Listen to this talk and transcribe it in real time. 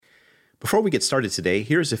Before we get started today,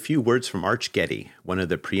 here's a few words from Arch Getty, one of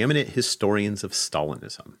the preeminent historians of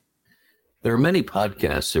Stalinism. There are many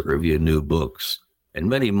podcasts that review new books, and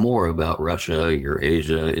many more about Russia,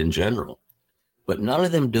 Eurasia in general. But none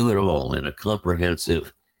of them do it all in a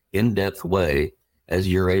comprehensive, in-depth way as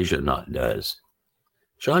Eurasianaut does.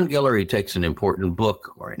 Sean Guillory takes an important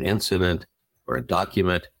book or an incident or a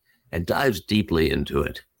document and dives deeply into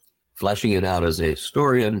it, fleshing it out as a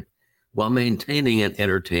historian while maintaining an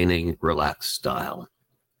entertaining, relaxed style.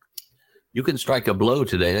 You can strike a blow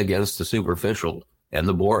today against the superficial and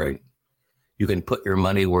the boring. You can put your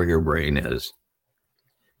money where your brain is.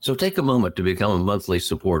 So take a moment to become a monthly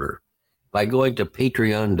supporter by going to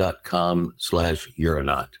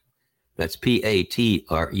patreon.com/Euronaut. That's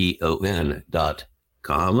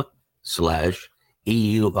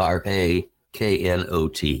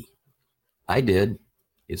patreon.com/EURAKNOT. I did.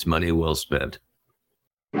 It's money well spent.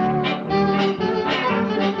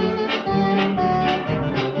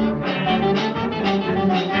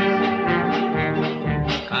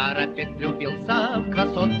 Карапет влюбился в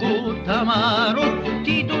красотку Тамару,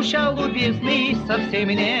 ты, душа любезный, совсем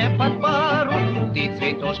не под пару, ты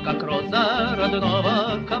цветешь, как роза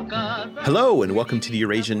родного Кавказа. Hello, and welcome to the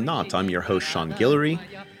Eurasian Knot. I'm your host, Sean Guillory.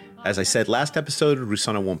 As I said last episode,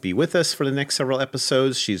 Rusana won't be with us for the next several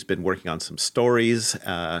episodes. She's been working on some stories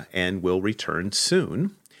and will return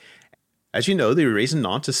soon. As you know, the Eurasian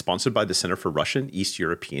Knot is sponsored by the Center for Russian, East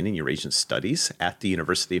European, and Eurasian Studies at the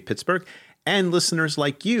University of Pittsburgh, and listeners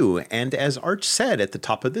like you. And as Arch said at the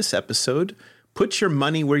top of this episode, put your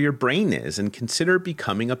money where your brain is and consider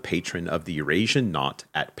becoming a patron of the Eurasian Knot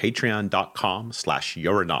at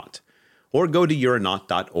patreon.com/Euronaut, or go to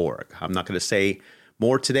euronaut.org. I'm not going to say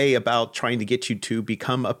more today about trying to get you to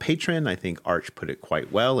become a patron. I think Arch put it quite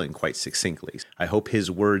well and quite succinctly. I hope his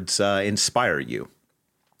words inspire you.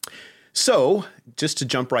 So, just to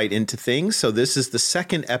jump right into things, so this is the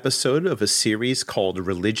second episode of a series called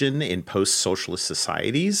Religion in Post-Socialist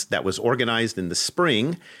Societies that was organized in the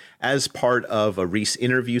spring as part of a Reese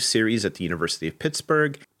interview series at the University of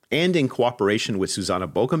Pittsburgh and in cooperation with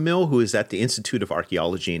Zuzanna Bogomil, who is at the Institute of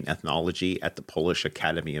Archaeology and Ethnology at the Polish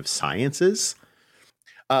Academy of Sciences.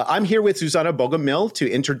 I'm here with Zuzanna Bogomil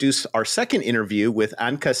to introduce our second interview with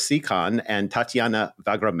Anka Sikhan and Tatiana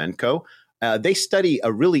Vagramenko. They study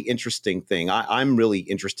a really interesting thing. I'm really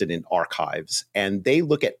interested in archives, and they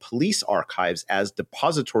look at police archives as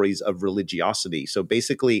depositories of religiosity. So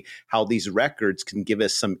basically how these records can give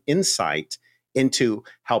us some insight into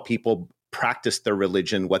how people practiced their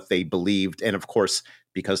religion, what they believed, and of course,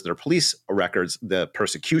 because they're police records, the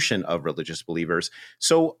persecution of religious believers.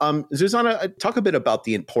 So Zuzanna, talk a bit about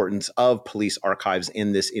the importance of police archives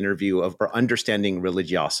in this interview for understanding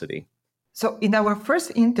religiosity. So in our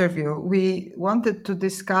first interview, we wanted to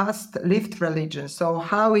discuss lived religion, so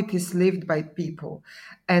how it is lived by people.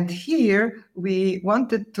 And here we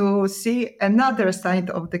wanted to see another side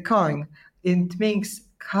of the coin. It means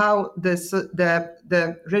how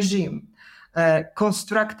the regime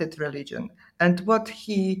constructed religion and what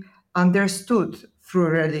he understood through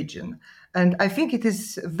religion. And I think it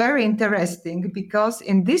is very interesting because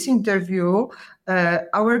in this interview,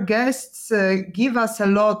 our guests give us a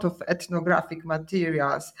lot of ethnographic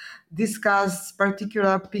materials, discuss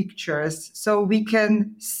particular pictures, so we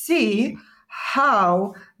can see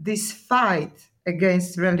how this fight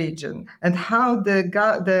against religion and how the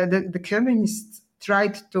communists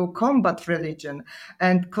tried to combat religion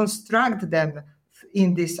and construct them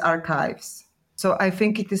in these archives. So I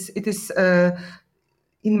think it is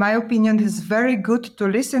in my opinion, it's very good to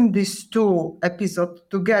listen these two episodes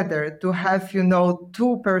together to have,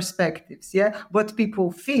 two perspectives. Yeah, what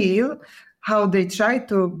people feel, how they try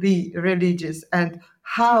to be religious, and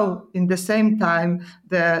how, in the same time,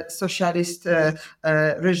 the socialist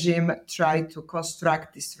regime tried to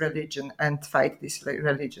construct this religion and fight this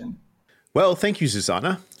religion. Well, thank you,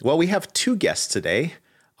 Zuzanna. Well, we have two guests today,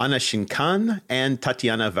 Anna Sikhan and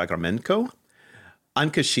Tatiana Vagramenko.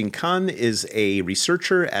 Anka Sikhan is a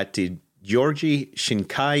researcher at the Georgi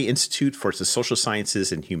Shinkai Institute for the Social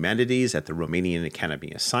Sciences and Humanities at the Romanian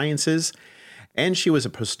Academy of Sciences, and she was a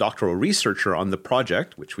postdoctoral researcher on the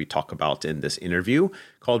project, which we talk about in this interview,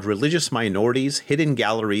 called Religious Minorities, Hidden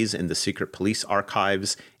Galleries in the Secret Police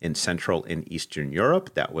Archives in Central and Eastern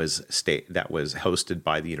Europe, that was hosted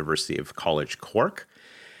by the University of College Cork.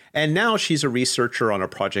 And now she's a researcher on a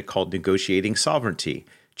project called Negotiating Sovereignty,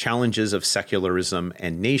 Challenges of Secularism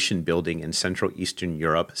and Nation Building in Central Eastern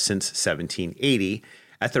Europe since 1780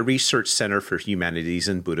 at the Research Center for Humanities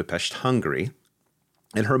in Budapest, Hungary.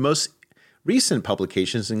 And her most recent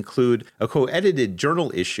publications include a co-edited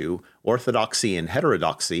journal issue, Orthodoxy and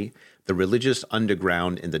Heterodoxy, The Religious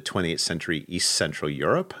Underground in the 20th Century East Central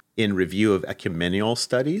Europe in Review of Ecumenical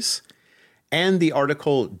Studies, and the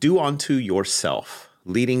article Do Unto Yourself,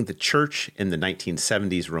 Leading the Church in the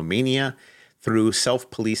 1970s Romania Through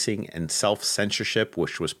Self-Policing and Self-Censorship,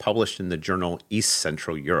 which was published in the journal East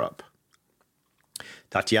Central Europe.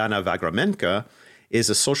 Tatiana Vagramenko is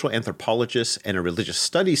a social anthropologist and a religious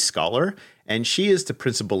studies scholar, and she is the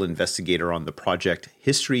principal investigator on the project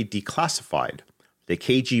History Declassified, the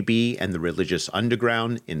KGB and the Religious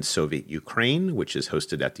Underground in Soviet Ukraine, which is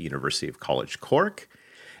hosted at the University of College Cork.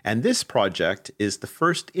 And this project is the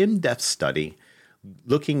first in-depth study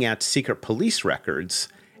looking at secret police records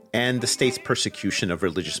and the state's persecution of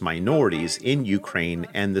religious minorities in Ukraine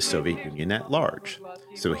and the Soviet Union at large.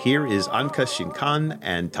 So here is Anka Shinkan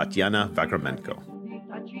and Tatiana Vagramenko.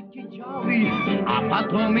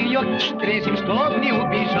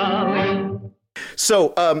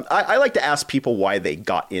 So I like to ask people why they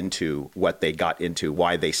got into what they got into,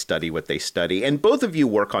 why they study what they study. And both of you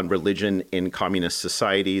work on religion in communist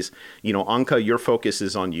societies. You know, Anka, your focus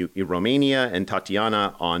is on Romania, and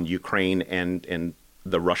Tatiana on Ukraine and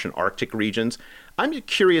the Russian Arctic regions. I'm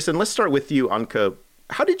curious, and let's start with you, Anka.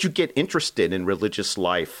 How did you get interested in religious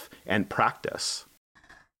life and practice?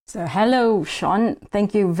 So, hello, Sean.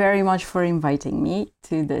 Thank you very much for inviting me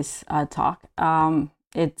to this talk.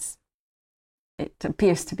 It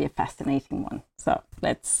appears to be a fascinating one, so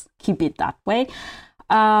let's keep it that way.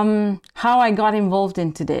 How I got involved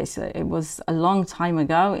into this, it was a long time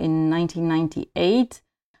ago, in 1998.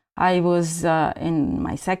 I was in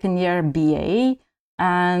my second year BA,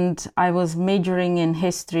 and I was majoring in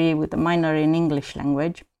history with a minor in English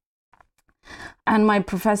language. And my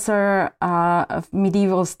professor of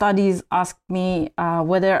medieval studies asked me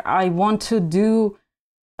whether I want to do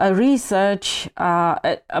a research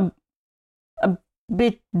a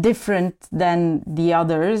bit different than the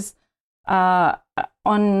others on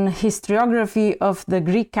historiography of the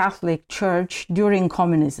Greek Catholic Church during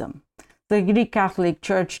communism. The Greek Catholic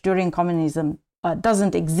Church during communism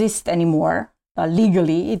doesn't exist anymore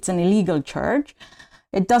legally. It's an illegal church.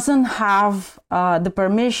 It doesn't have the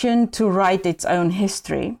permission to write its own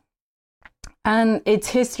history, and its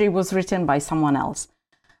history was written by someone else.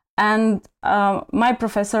 And my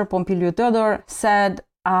professor, Pompiliu Teodor, said,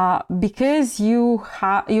 because you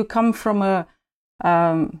come from a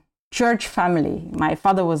church family, my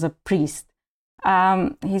father was a priest,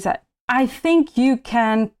 he said, I think you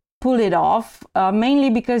can pull it off, mainly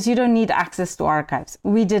because you don't need access to archives.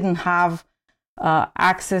 We didn't have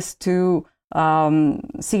access to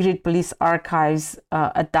secret police archives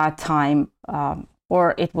at that time,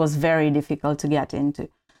 or it was very difficult to get into.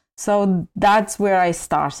 So that's where I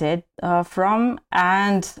started from,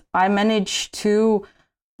 and I managed to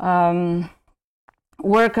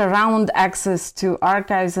work around access to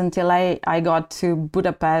archives until I got to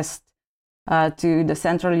Budapest, to the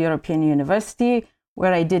Central European University,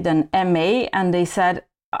 where I did an MA, and they said,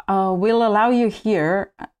 we'll allow you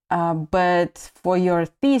here, but for your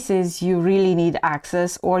thesis, you really need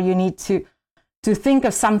access, or you need to think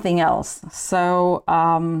of something else. So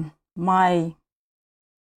my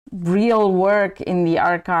real work in the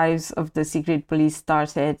archives of the secret police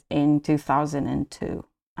started in 2002.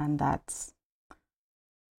 And that's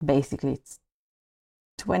basically, it's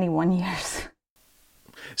 21 years.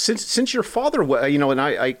 Since your father, and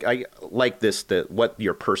I like this, what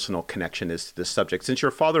your personal connection is to this subject. Since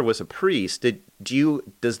your father was a priest,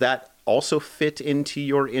 does that also fit into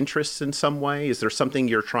your interests in some way? Is there something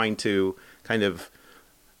you're trying to kind of,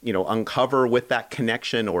 uncover with that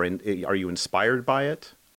connection, or are you inspired by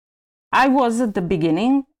it? I was at the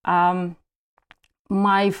beginning.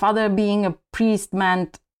 My father being a priest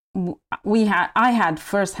meant I had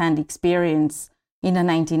firsthand experience in the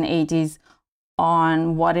 1980s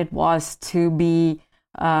on what it was to be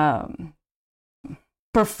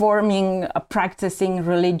performing, practicing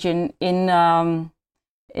religion in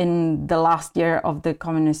the last year of the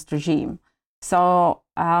communist regime. So,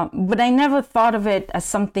 but I never thought of it as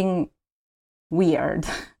something weird.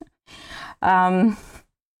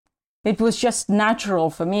 It was just natural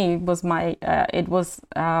for me.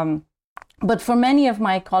 But for many of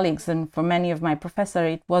my colleagues and for many of my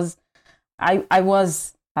professors, I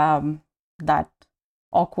was that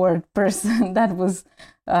awkward person that was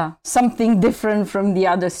something different from the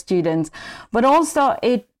other students. But also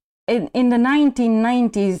in the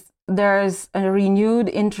 1990s, there's a renewed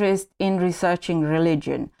interest in researching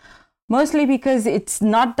religion, mostly because it's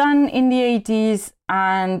not done in the 80s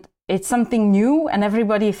and it's something new, and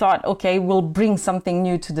everybody thought, okay, we'll bring something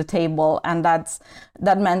new to the table. And that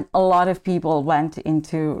meant a lot of people went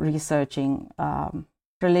into researching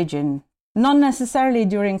religion not necessarily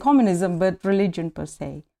during communism, but religion per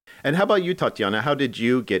se. And how about you, Tatiana? How did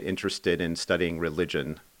you get interested in studying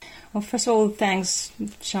religion? Well, first of all, thanks,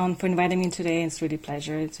 Sean, for inviting me today. It's really a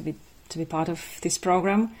pleasure to be part of this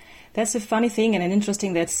program. That's a funny thing and an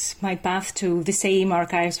interesting that my path to the same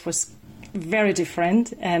archives was very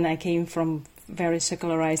different, and I came from very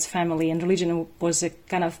secularized family, and religion was a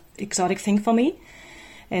kind of exotic thing for me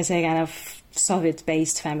as a kind of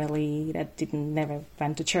Soviet-based family that never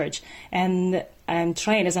went to church. And I'm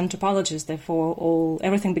trained as an anthropologist, therefore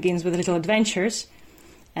everything begins with little adventures.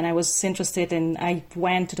 And I was interested I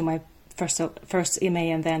went to do my first MA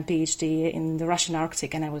and then PhD in the Russian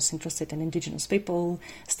Arctic, and I was interested in indigenous people,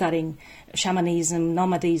 studying shamanism,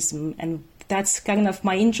 nomadism, and that's kind of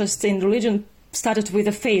my interest in religion started with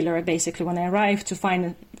a failure, basically, when I arrived to find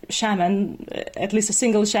a shaman, at least a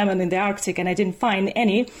single shaman in the Arctic, and I didn't find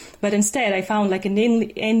any, but instead I found like in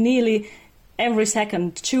nearly every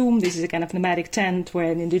second tomb, this is a kind of nomadic tent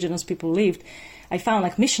where indigenous people lived, I found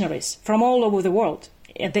like missionaries from all over the world.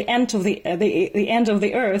 At the end of the end of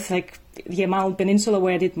the earth, like the Yamal Peninsula,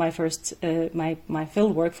 where I did my first my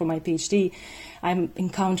field work for my PhD, I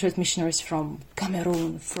encountered missionaries from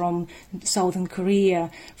Cameroon, from Southern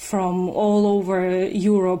Korea, from all over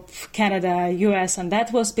Europe, Canada, US, and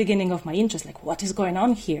that was beginning of my interest. Like, what is going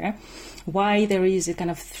on here? Why there is a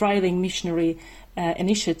kind of thriving missionary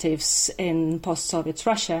initiatives in post-Soviet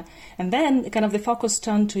Russia. And then kind of the focus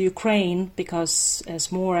turned to Ukraine, because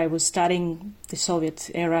as more I was studying the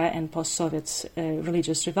Soviet era and post-Soviet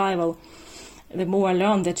religious revival, the more I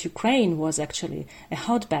learned that Ukraine was actually a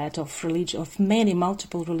hotbed of many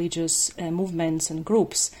multiple religious movements and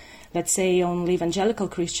groups. Let's say only evangelical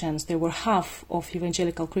Christians, there were half of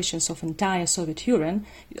evangelical Christians of entire Soviet Union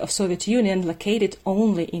located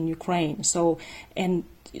only in Ukraine. So, and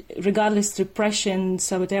regardless repression,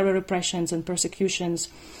 Soviet era repressions and persecutions,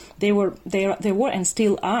 there were and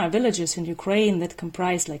still are villages in Ukraine that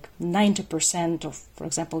comprise like 90% of, for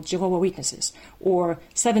example, Jehovah's Witnesses, or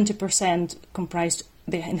 70% comprised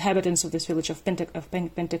the inhabitants of this village of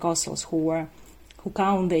Pentecostals who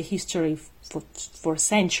count their history for a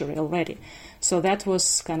century already. So that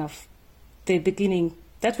was kind of the beginning.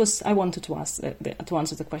 That was I wanted to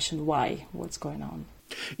answer the question why, what's going on.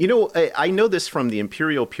 You know, I know this from the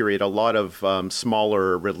imperial period. A lot of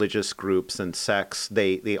smaller religious groups and sects,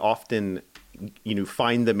 they often,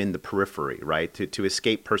 find them in the periphery, right? To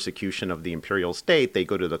escape persecution of the imperial state, they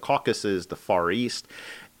go to the Caucasus, the Far East.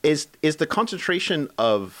 Is the concentration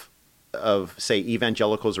of say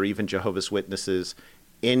evangelicals or even Jehovah's Witnesses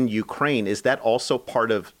in Ukraine, is that also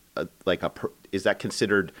part of is that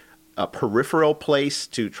considered a peripheral place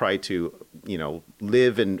to try to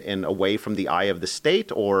live in away from the eye of the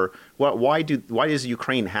state, or why does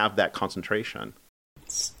Ukraine have that concentration?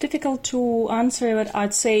 It's difficult to answer, but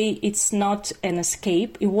I'd say it's not an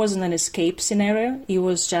escape. It wasn't an escape scenario. It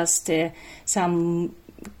was just some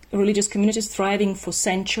religious communities thriving for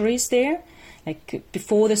centuries there. Like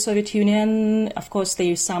before the Soviet Union, of course,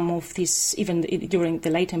 there is some of this, even during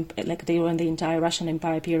during the entire Russian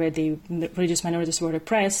Empire period, the religious minorities were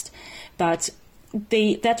repressed, but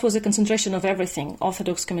that was a concentration of everything,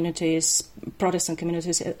 Orthodox communities, Protestant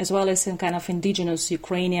communities, as well as in kind of indigenous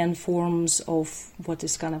Ukrainian forms of what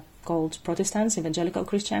is kind of called Protestants, evangelical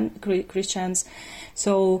Christians.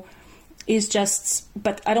 So it's just,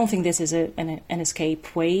 but I don't think this is an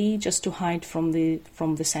escape way just to hide from the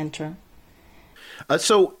center.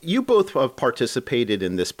 So you both have participated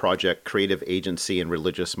in this project, Creative Agency in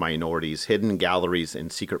Religious Minorities, Hidden Galleries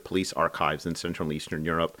and Secret Police Archives in Central and Eastern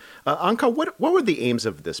Europe. Anka, what were the aims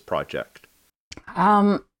of this project?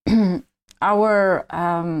 Our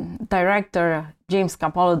director,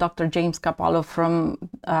 Dr. James Capallo from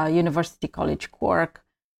University College Cork,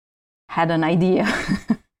 had an idea.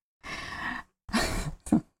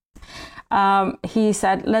 He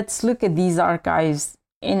said, let's look at these archives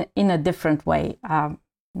in a different way,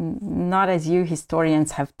 not as you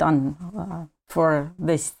historians have done for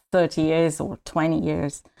this 30 years or 20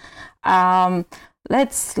 years.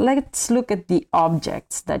 Let's look at the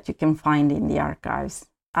objects that you can find in the archives,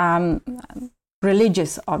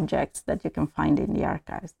 religious objects that you can find in the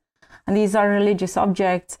archives. And these are religious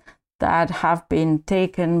objects that have been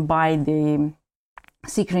taken by the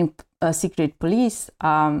secret police,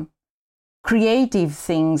 creative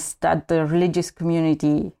things that the religious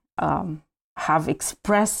community have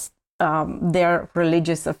expressed their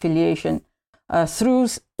religious affiliation through,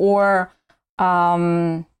 or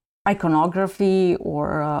iconography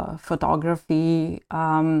or photography,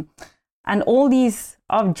 and all these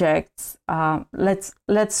objects.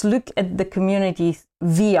 Let's look at the community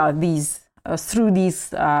via these through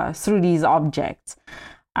these objects.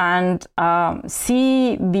 and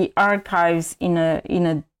see the archives in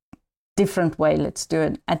a different way. Let's do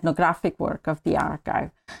an ethnographic work of the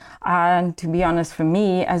archive. And to be honest, for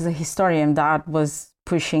me as a historian, that was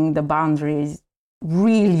pushing the boundaries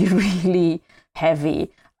really, really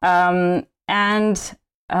heavy.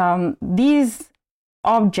 These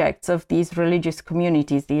objects of these religious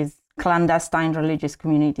communities, these clandestine religious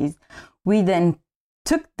communities, we then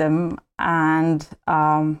took them and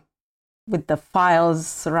with the files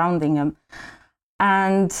surrounding them,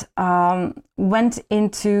 and went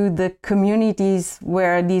into the communities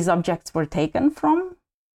where these objects were taken from,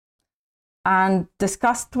 and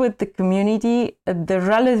discussed with the community the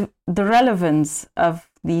relevance of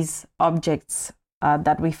these objects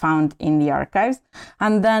that we found in the archives,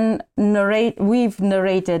 and then we've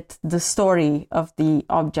narrated the story of the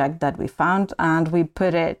object that we found, and we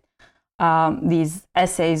put it, these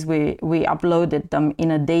essays, we uploaded them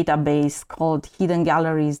in a database called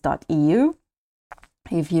hiddengalleries.eu.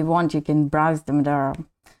 If you want, you can browse them. There are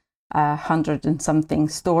 100 and something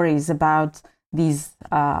stories about these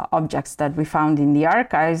objects that we found in the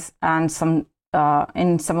archives, and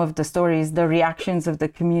in some of the stories, the reactions of the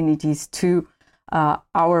communities to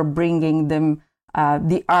our bringing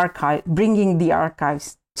the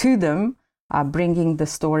archives to them, bringing the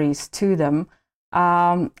stories to them.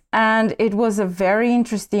 And it was a very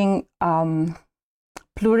interesting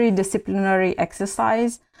pluridisciplinary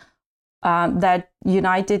exercise that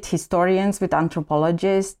united historians with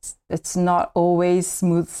anthropologists. It's not always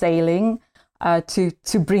smooth sailing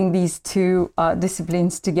to bring these two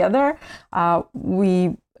disciplines together.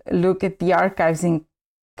 We look at the archives in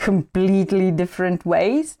completely different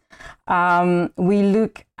ways. We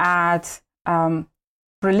look at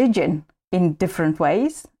religion in different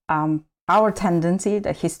ways. Our tendency,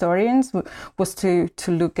 the historians, was to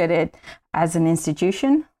look at it as an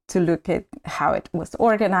institution, to look at how it was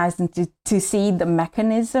organized, and to see the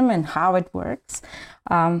mechanism and how it works.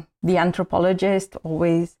 The anthropologist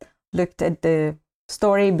always looked at the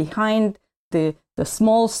story behind the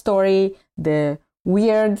small story, the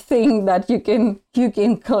weird thing that you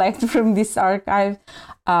can collect from this archive,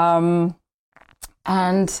 and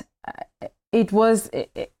it was.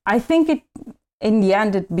 I think in the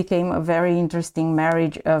end it became a very interesting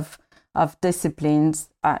marriage of disciplines.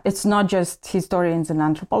 It's not just historians and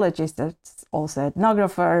anthropologists; it's also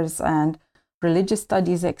ethnographers and religious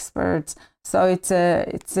studies experts. So it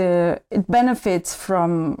benefits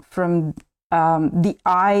from the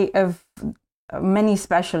eye of many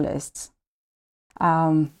specialists.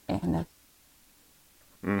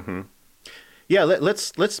 Yeah,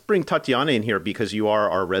 let's bring Tatiana in here, because you are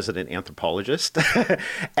our resident anthropologist,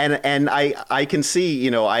 and I can see,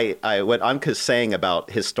 what Anka's saying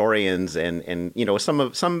about historians, and some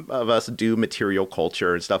of us do material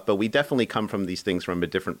culture and stuff, but we definitely come from these things from a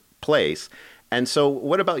different place. And so,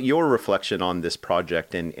 what about your reflection on this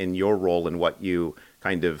project and your role in what you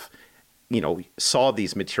kind of saw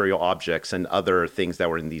these material objects and other things that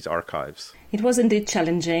were in these archives? It was indeed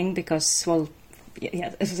challenging because,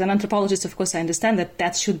 as an anthropologist, of course, I understand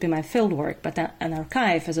that should be my fieldwork, but an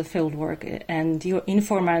archive is a fieldwork, and your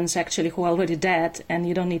informants actually who are already dead, and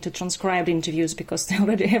you don't need to transcribe the interviews because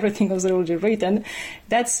everything was already written.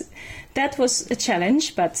 That was a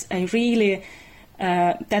challenge, but I really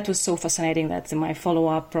that was so fascinating that my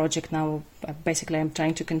follow-up project now, basically, I'm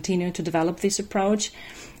trying to continue to develop this approach.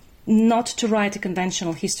 Not to write a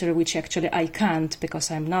conventional history, which actually I can't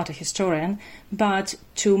because I'm not a historian, but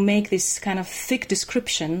to make this kind of thick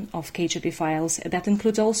description of KGB files. That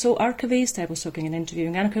includes also archivists. I was talking and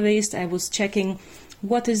interviewing archivists. I was checking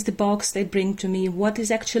what is the box they bring to me, what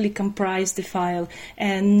is actually comprised the file.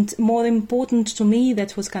 And more important to me,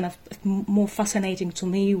 that was kind of more fascinating to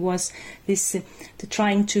me, was this the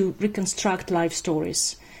trying to reconstruct life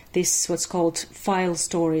stories. This what's called file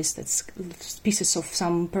stories. That's pieces of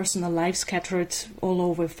some personal life scattered all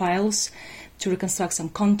over files to reconstruct some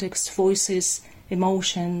context, voices,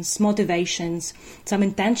 emotions, motivations, some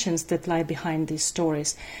intentions that lie behind these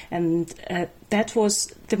stories. And that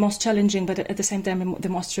was the most challenging, but at the same time the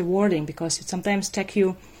most rewarding, because it sometimes takes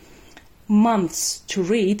you months to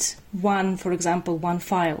read one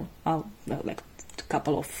file, like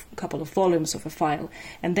couple of volumes of a file,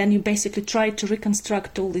 and then you basically try to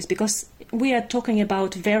reconstruct all this, because we are talking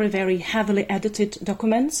about very, very heavily edited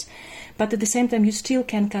documents, but at the same time you still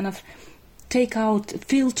can kind of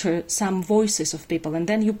filter some voices of people, and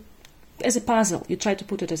then you, as a puzzle, you try to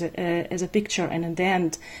put it as a picture, and in the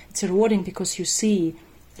end it's rewarding because you see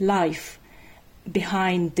life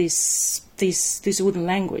behind this wooden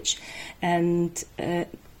language. And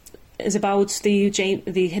is about the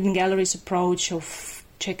Hidden Galleries approach of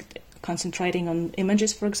concentrating on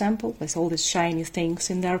images, for example. There's all these shiny things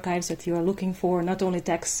in the archives that you are looking for, not only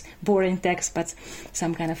text, boring text, but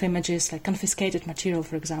some kind of images, like confiscated material,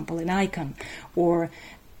 for example, an icon, or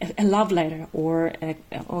a love letter, or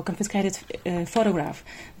confiscated photograph.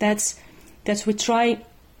 That's we try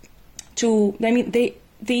to. I mean,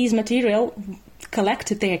 these material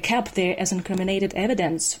collected there, kept there as incriminated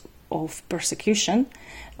evidence of persecution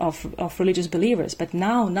of religious believers. But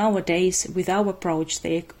nowadays, with our approach,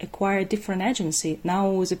 they acquire a different agency. Now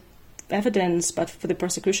with evidence, but for the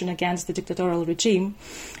persecution against the dictatorial regime.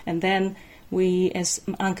 And then we, as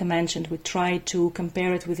Anka mentioned, we try to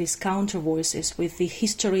compare it with these counter voices, with the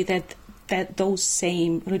history that those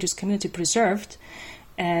same religious community preserved,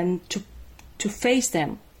 and to face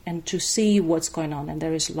them and to see what's going on. And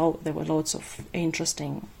there were lots of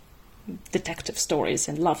interesting detective stories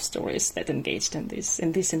and love stories that engaged in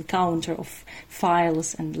this encounter of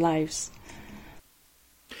files and lives.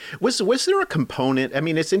 Was there a component? I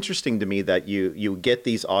mean, it's interesting to me that you get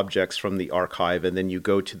these objects from the archive and then you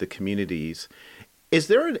go to the communities. Is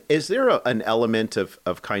there an element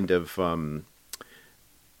of kind of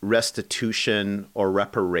restitution or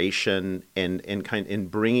reparation in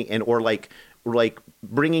bringing or like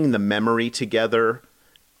bringing the memory together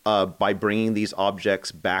by bringing these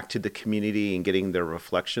objects back to the community and getting their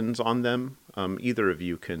reflections on them? Either of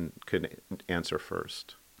you can answer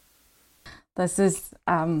first. This is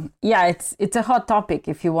it's a hot topic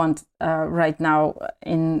if you want right now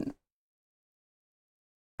in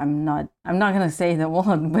I'm not going to say the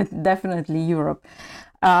world, but definitely Europe.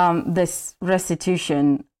 This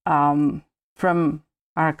restitution from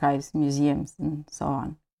archives, museums, and so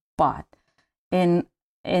on. But in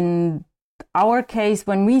our case,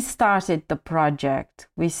 when we started the project,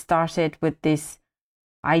 we started with this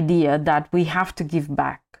idea that we have to give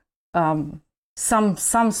back. Some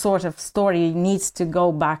sort of story needs to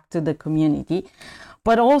go back to the community,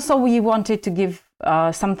 but also we wanted to give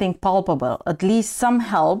something palpable, at least some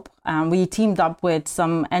help. We teamed up with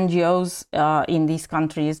some NGOs in these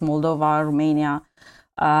countries, Moldova, Romania,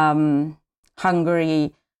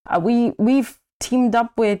 Hungary. We've teamed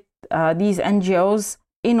up with these NGOs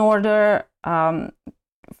in order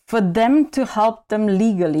for them to help them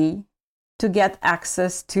legally to get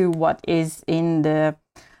access to what is in the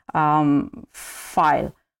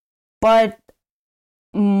file. But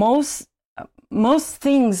most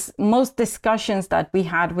discussions that we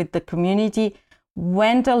had with the community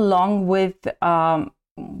went along with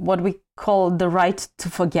what we call the right to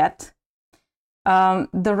forget.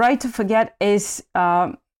 The right to forget is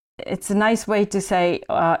it's a nice way to say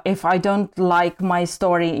if I don't like my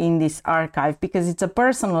story in this archive, because it's a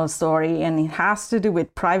personal story and it has to do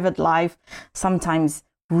with private life, sometimes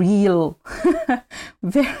real,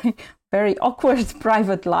 very, very awkward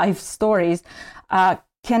private life stories,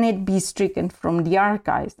 can it be stricken from the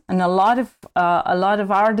archives? And a lot of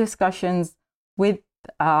our discussions with,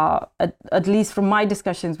 at least from my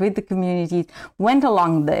discussions with the communities, went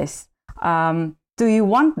along this. Do you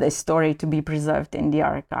want this story to be preserved in the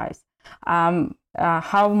archives?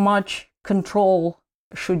 How much control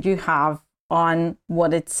should you have on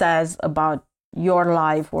what it says about your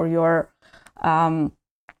life or your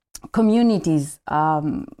community's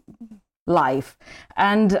life?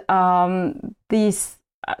 And these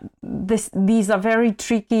are very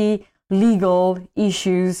tricky legal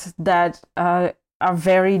issues that are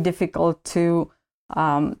very difficult to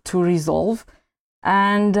resolve.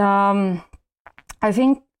 And I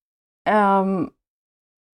think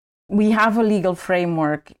we have a legal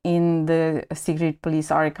framework in the secret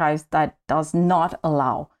police archives that does not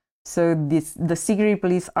allow. So the secret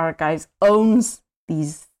police archives owns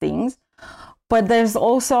these things, but there's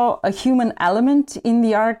also a human element in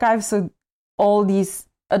the archive. So all these,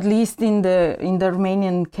 at least in the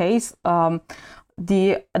Romanian case,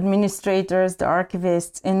 the administrators, the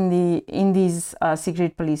archivists in these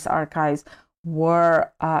secret police archives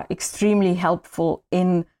were extremely helpful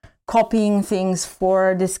in copying things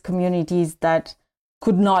for these communities that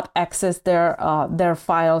could not access their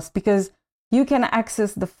files, because you can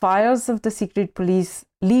access the files of the secret police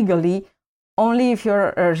legally only if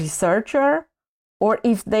you're a researcher or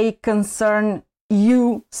if they concern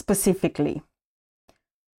you specifically.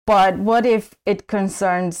 But what if it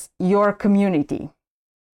concerns your community?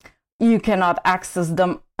 You cannot access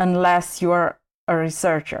them unless you're a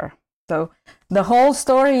researcher. So the whole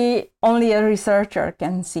story only a researcher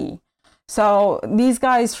can see. So these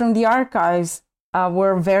guys from the archives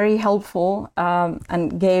were very helpful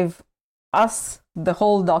and gave us the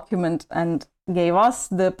whole document and gave us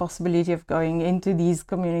the possibility of going into these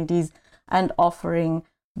communities and offering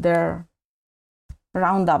their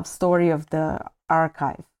roundup story of the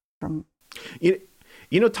archive. from.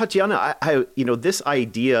 Tatiana, this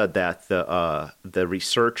idea that the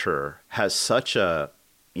researcher has such a,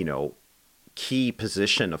 key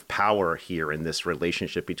position of power here in this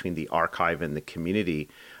relationship between the archive and the community,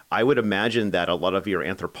 I would imagine that a lot of your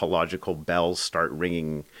anthropological bells start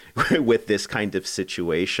ringing with this kind of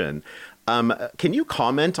situation. Can you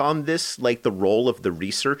comment on this, like the role of the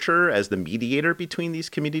researcher as the mediator between these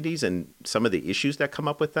communities and some of the issues that come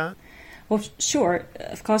up with that? Well, sure.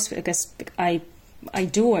 Of course, I guess I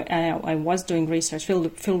was doing research,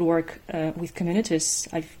 field work with communities.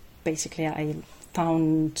 I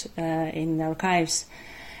found in archives,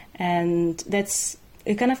 and that's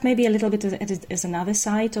kind of maybe a little bit as another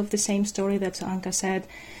side of the same story that Anka said,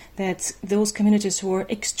 that those communities were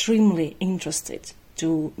extremely interested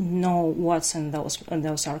to know what's in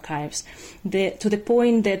those archives, to the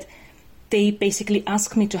point that they basically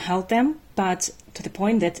asked me to help them, but to the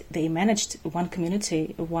point that they managed, one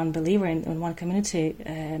believer in one community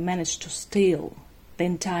managed to steal the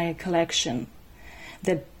entire collection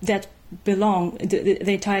that belonged,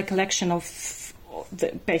 the entire collection of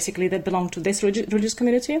basically that belonged to this religious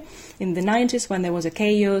community. In the 90s, when there was a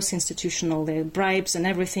chaos, institutional bribes and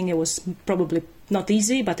everything, it was probably not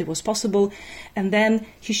easy, but it was possible. And then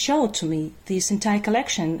he showed to me this entire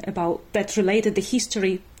collection that related the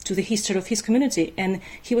history to the history of his community. And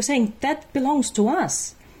he was saying, that belongs to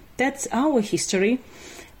us. That's our history.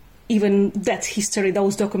 Even that history,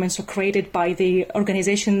 those documents were created by the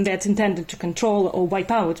organization that intended to control or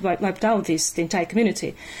wiped out the entire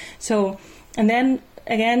community. So, and then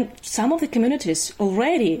again, some of the communities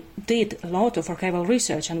already did a lot of archival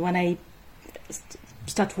research, and when I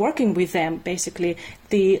start working with them, basically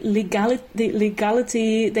the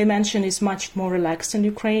legality dimension is much more relaxed in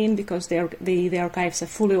Ukraine because the archives are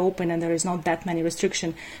fully open and there is not that many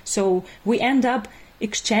restrictions. So we end up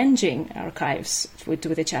exchanging archives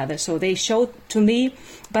with each other. So they showed to me,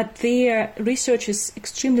 but their research is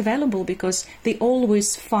extremely valuable because they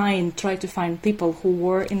always try to find people who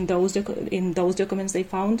were in those documents they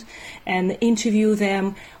found and interview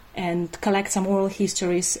them and collect some oral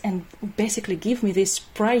histories and basically give me this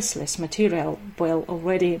priceless material,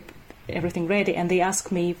 already everything ready, and they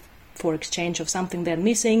ask me for exchange of something they're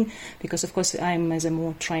missing because, of course, I'm as a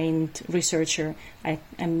more trained researcher,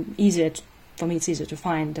 for me it's easier to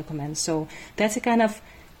find documents. So that's a kind of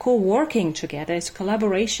co-working together. It's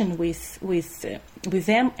collaboration with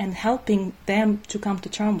them and helping them to come to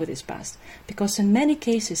terms with this past. Because in many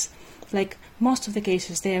cases, like most of the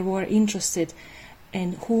cases, they were interested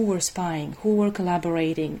in who were spying, who were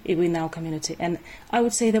collaborating in our community. And I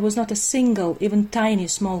would say there was not a single, even tiny,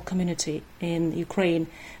 small community in Ukraine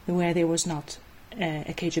where there was not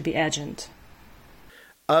a KGB agent.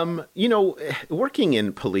 Working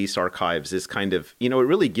in police archives is kind of, it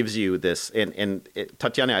really gives you this. And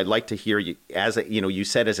Tatiana, I'd like to hear you, you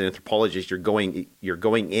said as an anthropologist, you're going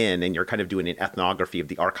in and you're kind of doing an ethnography of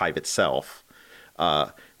the archive itself,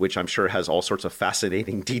 which I'm sure has all sorts of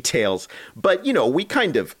fascinating details. But, we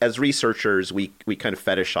kind of, as researchers, we kind of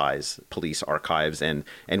fetishize police archives. And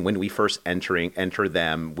when we first enter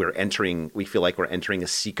them, we feel like we're entering a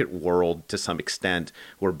secret world to some extent.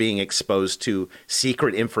 We're being exposed to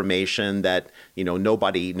secret information that,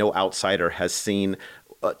 no outsider has seen.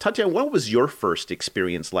 Tatiana, what was your first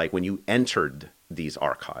experience like when you entered these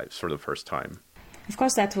archives for the first time? Of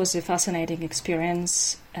course, that was a fascinating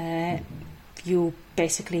experience. You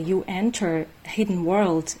enter a hidden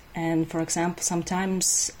world, and for example,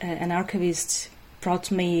 sometimes an archivist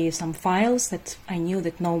brought me some files that I knew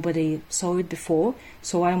that nobody saw it before.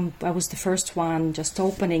 So I was the first one just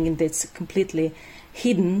opening in this completely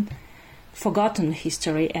hidden, forgotten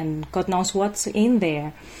history, and God knows what's in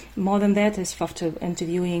there. More than that, as after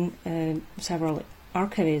interviewing several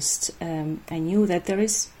archivists, I knew that there are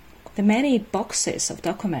many boxes of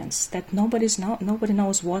documents that nobody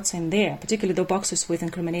knows what's in there, particularly the boxes with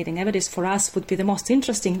incriminating evidence. For us would be the most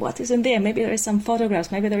interesting. What is in there? Maybe there is some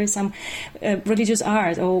photographs, maybe there is some religious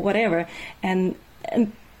art or whatever. And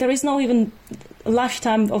there is no even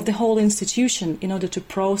lifetime of the whole institution in order to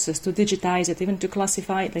process, to digitize it, even to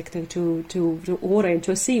classify it, like to order,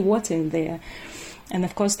 to see what's in there. And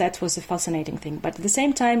of course, that was a fascinating thing. But at the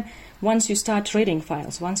same time, once you start reading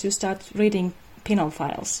files, once you start reading penal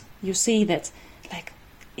files, you see that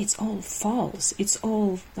it's all false, it's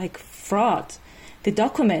all fraud. The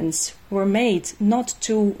documents were made not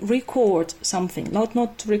to record something, not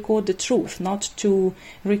to record the truth, not to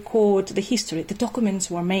record the history. The documents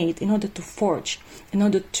were made in order to forge, in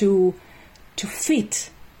order to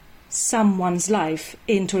fit someone's life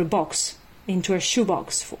into a box, into a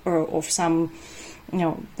shoebox of some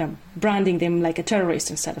them branding them like a terrorist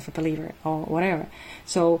instead of a believer or whatever.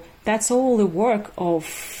 So that's all the work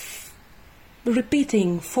of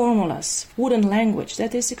repeating formulas, wooden language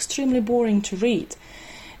that is extremely boring to read.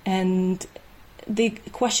 And the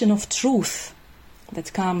question of truth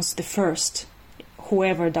that comes the first,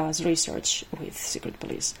 whoever does research with secret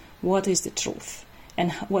police. What is the truth?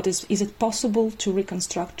 And is it possible to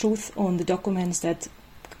reconstruct truth on the documents that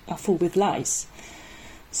are full with lies?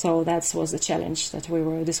 So that was the challenge that we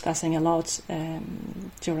were discussing a lot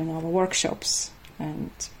during our workshops, and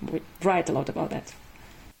we write a lot about that.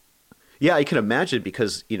 Yeah, I can imagine,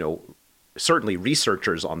 because, certainly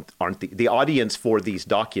researchers aren't the audience for these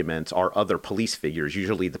documents are other police figures,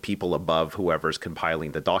 usually the people above whoever's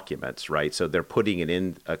compiling the documents, right? So they're putting it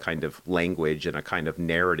in a kind of language and a kind of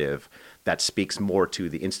narrative that speaks more to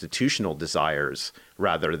the institutional desires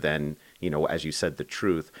rather than, as you said, the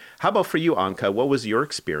truth. How about for you, Anka? What was your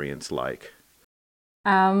experience like?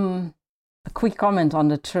 A quick comment on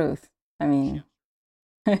the truth. I mean,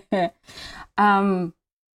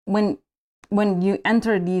 when you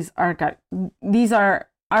enter these are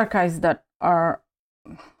archives that are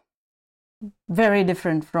very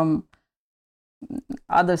different from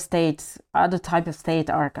other type of state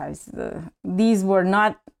archives. These were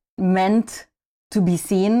not meant to be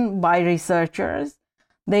seen by researchers.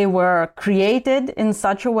 They were created in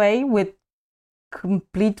such a way with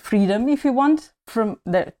complete freedom, if you want.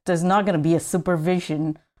 There's not going to be a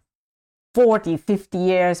supervision 40, 50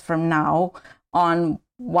 years from now on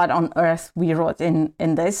what on earth we wrote in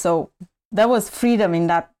this. So there was freedom in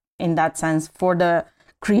that sense for the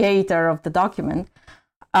creator of the document.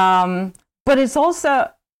 But it's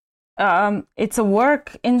also it's a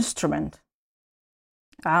work instrument.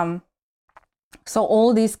 So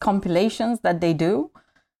all these compilations that they do,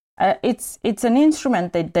 it's an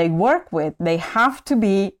instrument that they work with. They have to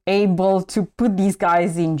be able to put these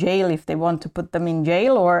guys in jail if they want to put them in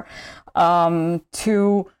jail, or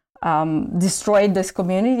to destroy this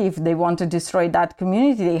community. If they want to destroy that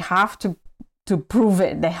community, they have to prove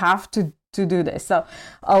it. They have to do this. So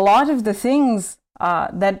a lot of the things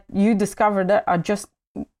that you discovered are just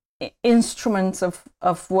instruments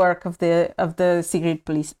of work of the secret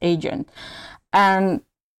police agent.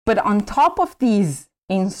 But on top of these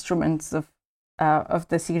instruments of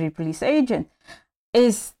the secret police agent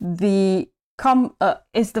is the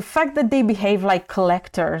fact that they behave like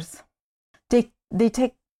collectors. They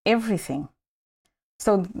take everything.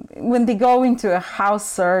 So when they go into a house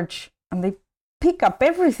search and they pick up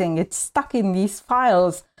everything, it's stuck in these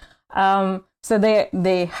files. So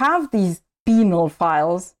they have these penal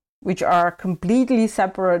files, which are completely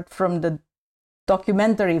separate from the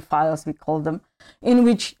documentary files, we call them, in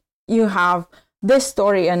which you have this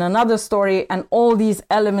story and another story and all these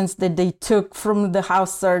elements that they took from the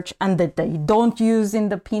house search and that they don't use in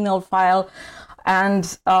the penal file,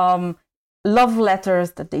 and love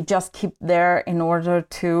letters that they just keep there in order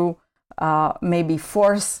to maybe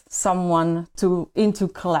force someone into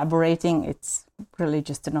collaborating. It's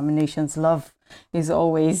religious denominations. Love is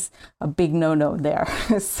always a big no-no there.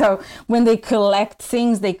 So when they collect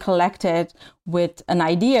things, they collect it with an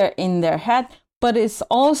idea in their head, but it's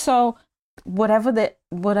also whatever they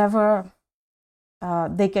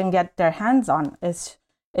can get their hands on is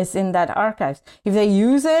in that archives. If they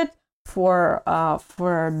use it for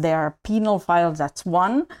their penal files, that's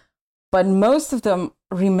one, but most of them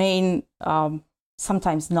remain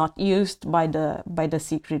sometimes not used by the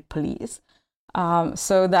secret police.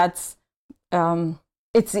 So that's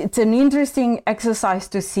it's an interesting exercise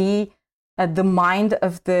to see the mind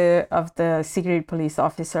of the secret police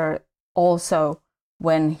officer also,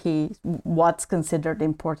 when what's considered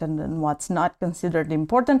important and what's not considered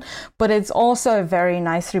important. But it's also a very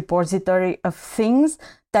nice repository of things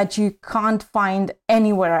that you can't find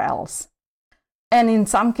anywhere else. And in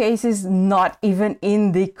some cases, not even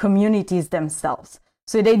in the communities themselves.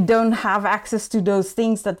 So they don't have access to those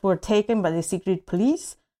things that were taken by the secret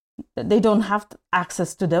police. They don't have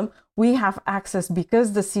access to them. We have access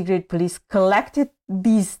because the secret police collected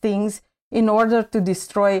these things in order to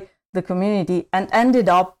destroy the community and ended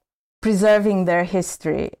up preserving their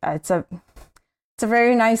history. It's a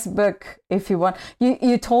very nice book if you want.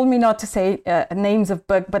 You told me not to say names of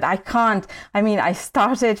book, but I can't. I mean, I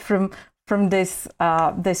started from this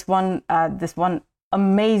one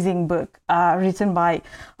amazing book written by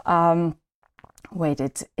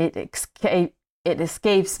it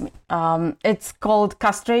escapes me. It's called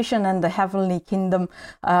Castration and the Heavenly Kingdom,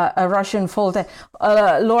 a Russian folder.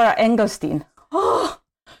 Laura Engelstein. Oh,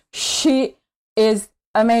 she is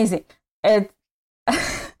amazing.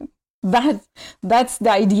 That's the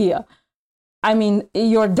idea. I mean,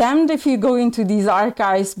 you're damned if you go into these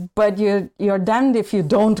archives, but you're damned if you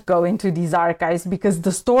don't go into these archives, because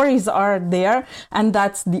the stories are there, and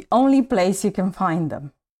that's the only place you can find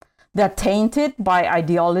them. They're tainted by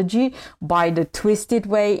ideology, by the twisted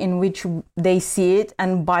way in which they see it,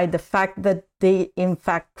 and by the fact that they, in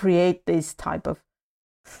fact, create this type of,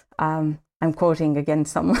 I'm quoting again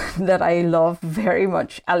someone that I love very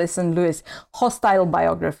much, Alison Lewis, hostile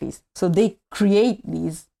biographies. So they create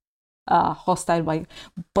these hostile biographies,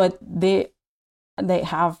 but they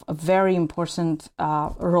have a very important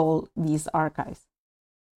role, these archives.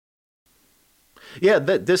 Yeah,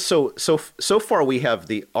 so far we have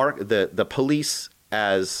the police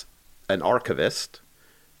as an archivist,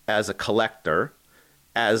 as a collector,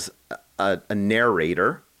 as a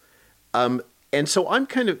narrator, and so I'm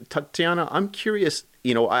kind of, Tatiana, I'm curious.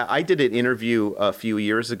 You know, I did an interview a few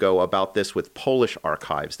years ago about this with Polish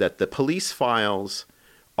archives, that the police files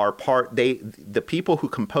are the people who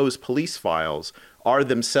compose police files are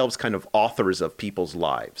themselves kind of authors of people's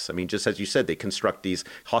lives. I mean, just as you said, they construct these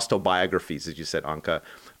hostile biographies, as you said, Anka.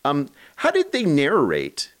 How did they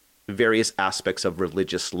narrate various aspects of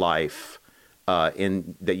religious life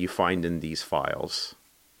that you find in these files?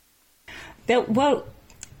 Well,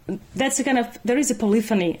 that's a kind of, there is a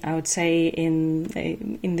polyphony, I would say,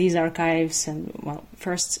 in these archives. And well,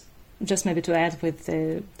 first, just maybe to add with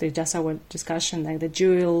just our discussion, like the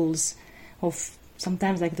jewels of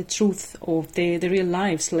sometimes like the truth of the real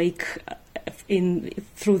lives, like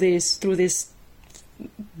through this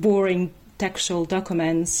boring textual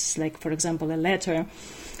documents, like for example a letter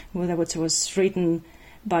that was written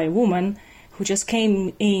by a woman who just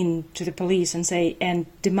came in to the police and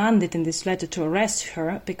demanded in this letter to arrest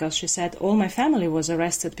her, because she said, all my family was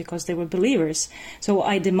arrested because they were believers, so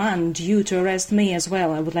I demand you to arrest me as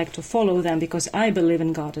well. I would like to follow them because I believe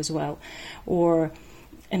in God as well. Or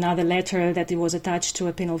another letter that it was attached to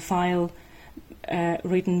a penal file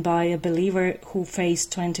written by a believer who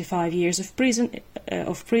faced 25 years of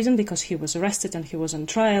prison because he was arrested and he was on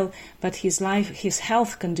trial, but his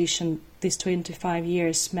health condition, these 25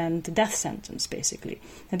 years meant the death sentence, basically.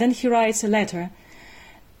 And then he writes a letter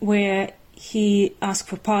where he asked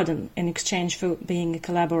for pardon in exchange for being a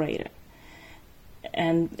collaborator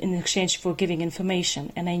and in exchange for giving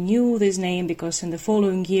information. And I knew this name because in the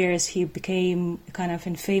following years he became a kind of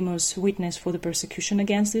infamous witness for the persecution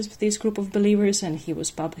against this group of believers, and he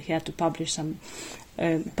had to publish some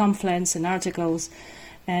pamphlets and articles,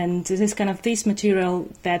 and this material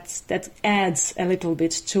that adds a little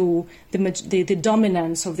bit to the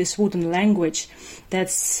dominance of this wooden language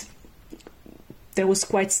that was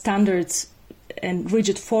quite standard and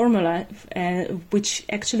rigid formula, which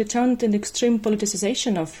actually turned an extreme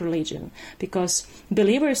politicization of religion, because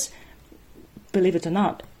believers, believe it or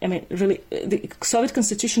not, I mean, really, the Soviet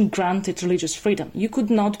constitution granted religious freedom. You could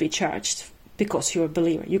not be charged because you're a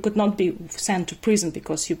believer. You could not be sent to prison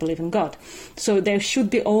because you believe in God. So there should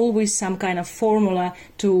be always some kind of formula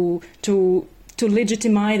to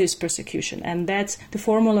legitimize this persecution. And that the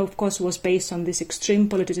formula, of course, was based on this extreme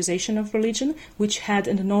politicization of religion, which had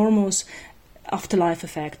an enormous afterlife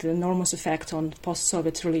effect, an enormous effect on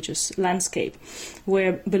post-Soviet religious landscape,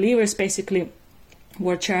 where believers basically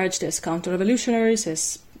were charged as counter-revolutionaries,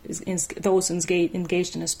 as those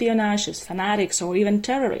engaged in espionage, as fanatics, or even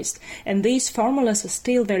terrorists. And these formulas are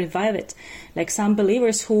still very valid. Like some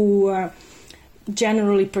believers who are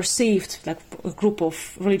generally perceived, like a group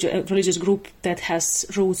of religious group that has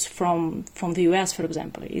roots from the US, for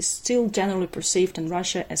example, is still generally perceived in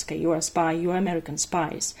Russia as, okay, you're a spy, you're American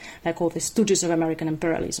spies, like all the stooges of American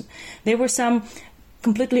imperialism. There were some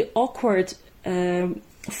completely awkward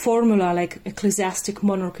formula, like ecclesiastic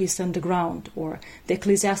monarchist underground, or the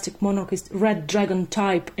ecclesiastic monarchist Red Dragon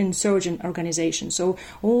type insurgent organization. So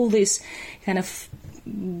all these kind of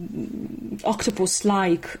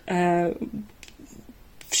octopus-like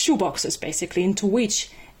shoeboxes, basically, into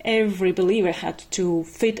which every believer had to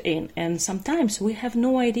fit in. And sometimes we have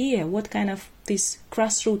no idea what kind of these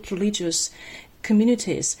grassroots religious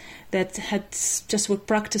communities that had just were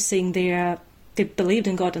practicing they believed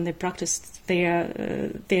in God and they practiced their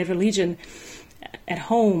religion at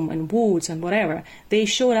home and woods and whatever. They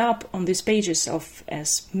showed up on these pages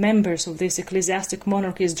as members of these ecclesiastic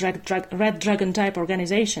monarchies, Red Dragon type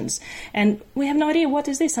organizations, and we have no idea what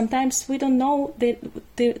is this. Sometimes we don't know the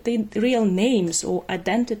real names or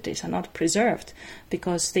identities are not preserved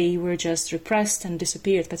because they were just repressed and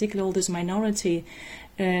disappeared. Particularly all these minority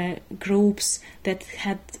groups that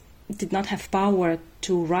did not have power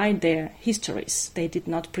to write their histories. They did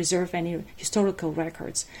not preserve any historical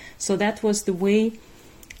records. So that was the way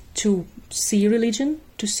to see religion,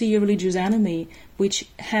 to see a religious enemy, which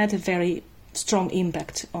had a very strong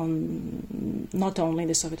impact on not only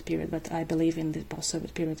the Soviet period, but I believe in the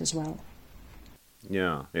post-Soviet period as well.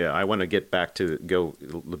 Yeah. I want to get back to go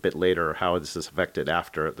a bit later how this is affected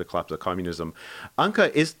after the collapse of communism.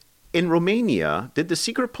 Anca, in Romania, did the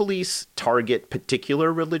secret police target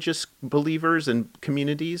particular religious believers and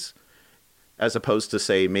communities, as opposed to,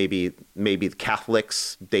 say, maybe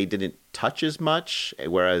Catholics they didn't touch as much,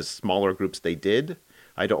 whereas smaller groups they did?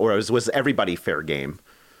 Was everybody fair game?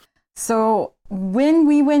 So when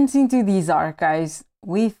we went into these archives,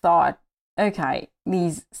 we thought, okay,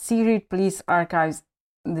 these secret police archives,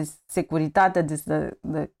 this Securitate,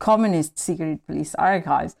 the communist secret police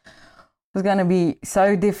archives, was going to be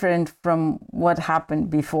so different from what happened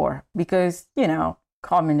before, because,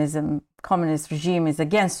 communist regime is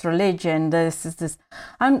against religion, this.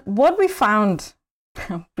 And what we found,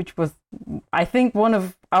 which was, I think, one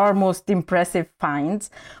of our most impressive finds,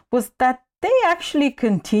 was that they actually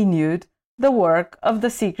continued the work of the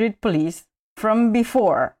secret police from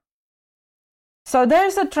before. So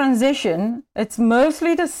there's a transition. It's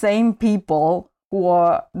mostly the same people who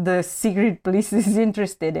are the secret police is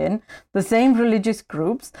interested in, the same religious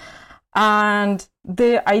groups. And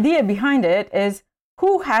the idea behind it is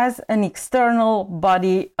who has an external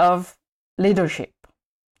body of leadership.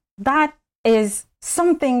 That is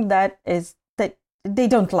something that they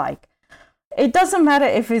don't like. It doesn't matter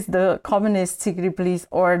if it's the communist secret police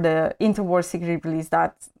or the interwar secret police.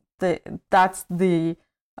 That's the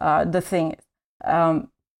thing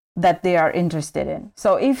that they are interested in.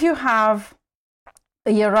 So if you have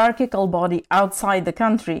a hierarchical body outside the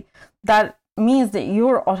country, that means that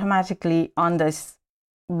you're automatically on this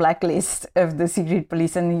blacklist of the secret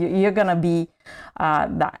police, and you're gonna be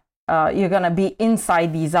you're gonna be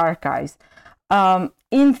inside these archives.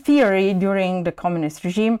 In theory, during the communist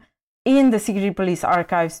regime, in the secret police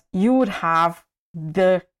archives, you would have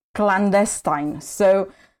the clandestine.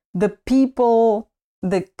 So the people,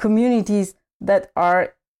 the communities that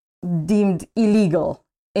are deemed illegal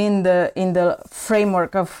in the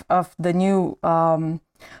framework of the new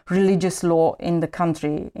religious law in the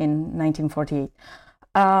country in 1948.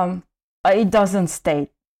 It doesn't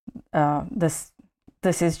state this.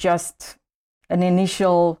 This is just an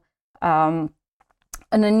initial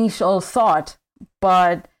thought,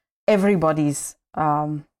 but everybody's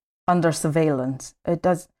under surveillance.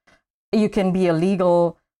 You can be a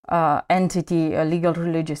legal entity, a legal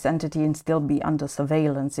religious entity, and still be under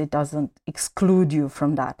surveillance. It doesn't exclude you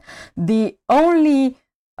from that. The only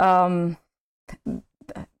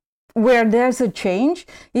where there's a change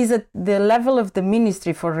is at the level of the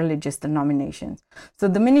Ministry for Religious Denominations. So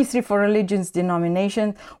the Ministry for Religious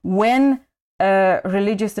Denominations, when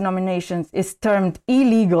religious denominations is termed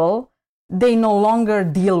illegal, they no longer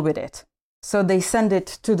deal with it. So they send it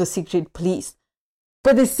to the secret police.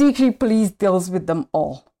 But the secret police deals with them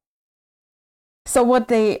all. So what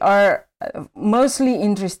they are mostly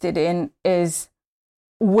interested in is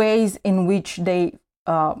ways in which they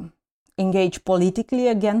engage politically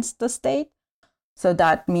against the state. So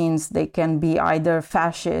that means they can be either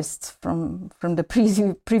fascists from the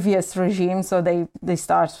previous regime, so they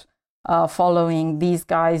start following these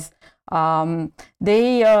guys.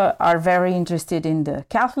 They are very interested in the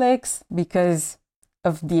Catholics because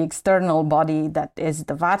of the external body that is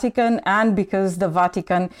the Vatican, and because the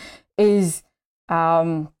Vatican is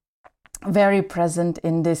very present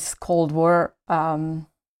in this Cold War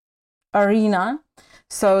arena.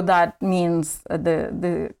 So that means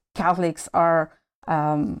the Catholics are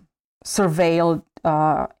surveilled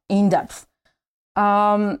in depth.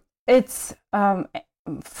 It's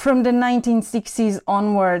from the 1960s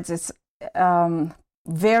onwards, it's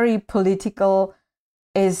very political,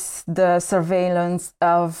 is the surveillance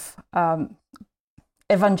of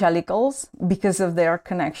evangelicals because of their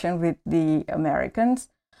connection with the Americans.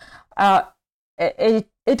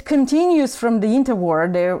 It continues from the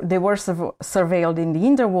interwar. They were surveilled in the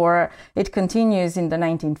interwar. It continues in the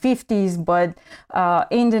 1950s, but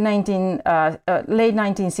in the late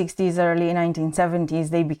 1960s, early 1970s,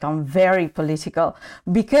 they become very political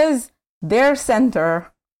because their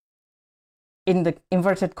center, in the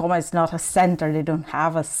inverted comma, it's not a center. They don't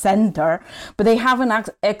have a center, but they have an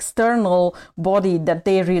external body that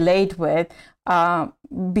they relate with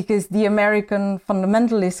because the American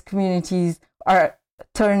fundamentalist communities are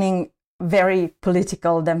turning very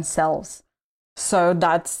political themselves. So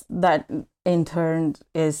that in turn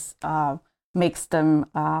is makes them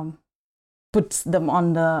puts them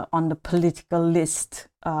on the political list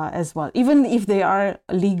as well, even if they are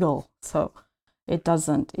legal. So it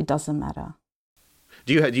doesn't matter.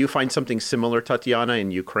 Do you find something similar, Tatiana,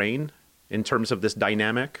 in Ukraine in terms of this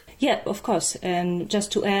dynamic? Yeah, of course. And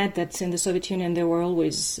just to add that in the Soviet Union, there were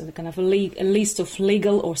always kind of a list of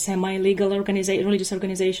legal or semi-legal religious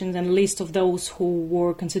organizations and a list of those who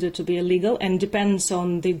were considered to be illegal. And depends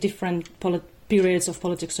on the different periods of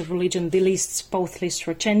politics of religion, both lists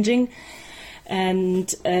were changing.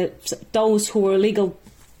 And those who were legal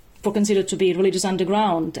were considered to be religious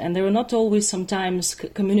underground. And there were not always sometimes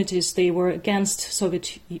communities, they were against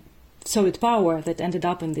Soviet power that ended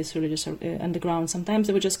up in this religious underground. Sometimes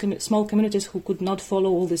they were just small communities who could not follow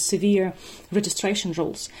all the severe registration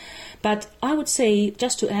rules. But I would say,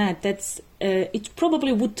 just to add, that it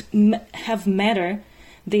probably would have mattered,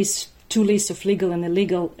 these two lists of legal and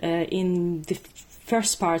illegal, in the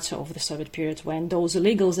first part of the Soviet period, when those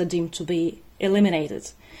illegals are deemed to be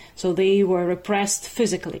eliminated. So they were repressed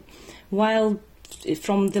physically. While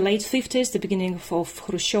from the late 50s, the beginning of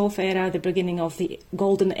Khrushchev era, the beginning of the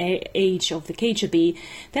golden age of the KGB,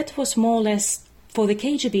 that was more or less, for the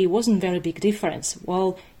KGB, wasn't very big difference.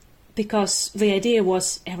 Well, because the idea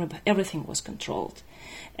was everything was controlled.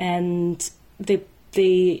 And the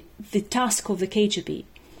task of the KGB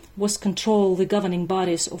was control the governing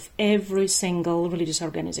bodies of every single religious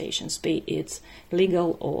organizations, be it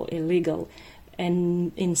legal or illegal.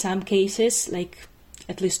 And in some cases, like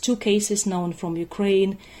at least two cases known from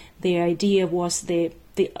Ukraine, the idea was the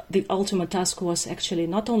ultimate task was actually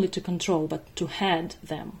not only to control but to head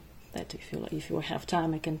them. That if you have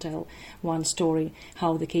time, I can tell one story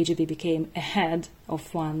how the KGB became a head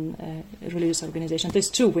of one religious organization. There's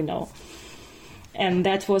two we know, and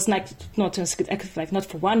that was not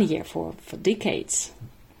for 1 year, for decades.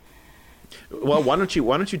 Well, why don't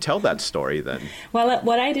you tell that story then? Well,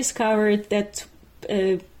 what I discovered that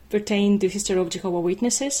pertain to history of Jehovah's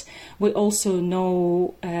Witnesses. We also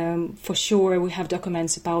know for sure, we have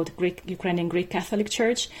documents about Ukrainian Greek Catholic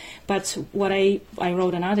Church, but what I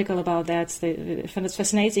wrote an article about that, it's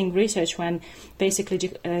fascinating research when basically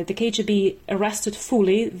the KGB arrested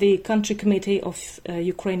fully the country committee of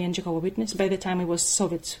Ukrainian Jehovah's Witnesses. By the time it was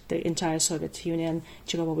the entire Soviet Union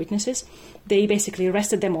Jehovah's Witnesses, they basically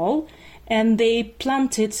arrested them all, and they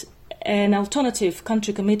planted an alternative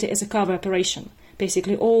country committee as a cover operation.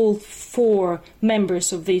 Basically, all 4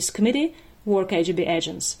 members of this committee were KGB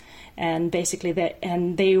agents, and basically,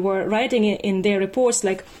 they were writing in their reports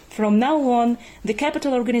like, from now on, the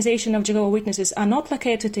capital organization of Jehovah's Witnesses are not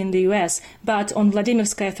located in the U.S., but on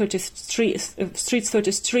Vladimirskaya Street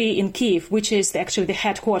 33 in Kiev, which is actually the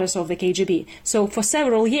headquarters of the KGB. So for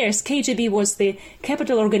several years, KGB was the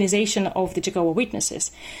capital organization of the Jehovah's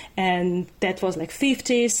Witnesses, and that was like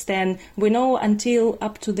 50s. Then we know until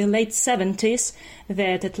up to the late 70s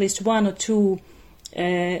that at least 1 or 2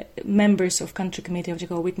 members of country committee of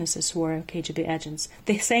Jehovah's Witnesses were KGB agents.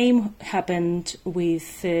 The same happened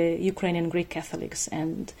with Ukrainian Greek Catholics,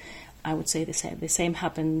 and I would say the same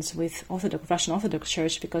happens with Russian Orthodox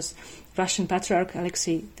Church, because Russian Patriarch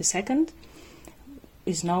Alexei II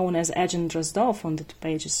is known as Agent Drozdov on the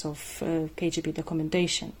pages of KGB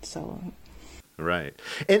documentation. So. Right.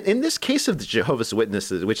 And in this case of the Jehovah's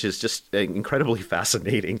Witnesses, which is just incredibly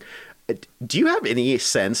fascinating, do you have any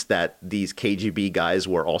sense that these KGB guys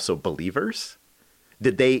were also believers?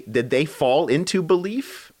 Did they fall into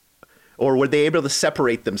belief, or were they able to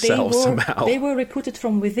separate themselves somehow? They were recruited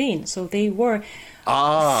from within, so they were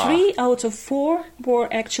 3 out of 4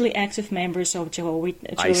 were actually active members of Jehovah's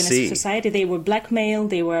Witness Society. They were blackmailed,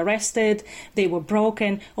 they were arrested, they were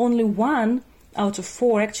broken. Only 1 out of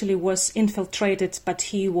 4 actually was infiltrated, but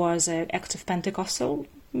he was an active Pentecostal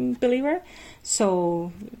believer.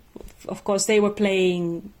 So, of course, they were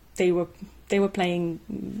playing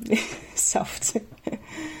soft.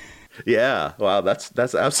 Yeah, wow,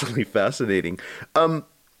 that's absolutely fascinating.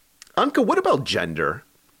 Anka, what about gender?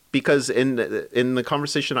 Because in the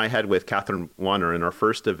conversation I had with Catherine Warner in our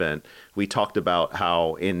first event, we talked about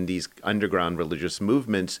how in these underground religious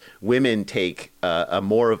movements, women take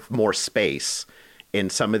more space in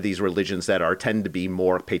some of these religions that tend to be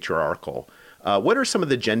more patriarchal. What are some of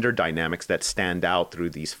the gender dynamics that stand out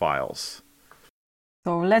through these files?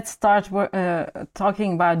 So let's start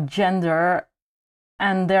talking about gender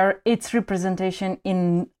and its representation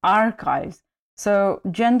in archives. So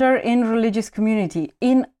gender in religious community,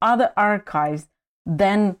 in other archives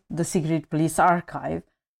than the Secret Police Archive,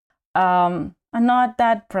 are not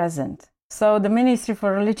that present. So the Ministry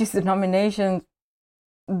for Religious Denominations,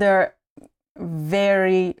 there are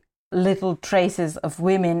very little traces of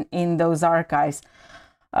women in those archives.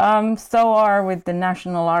 So are with the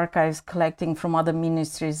National Archives collecting from other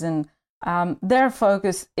ministries, and their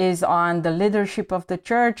focus is on the leadership of the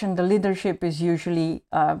church, and the leadership is usually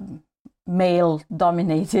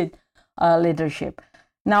male-dominated leadership.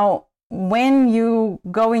 Now, when you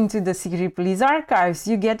go into the secret police archives,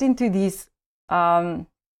 you get into these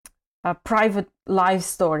private life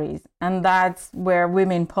stories, and that's where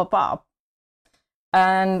women pop up.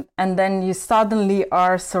 And then you suddenly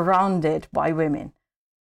are surrounded by women.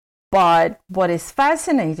 But what is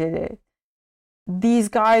fascinating is these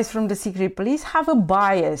guys from the secret police have a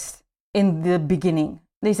bias in the beginning.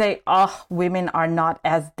 They say, women are not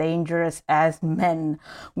as dangerous as men.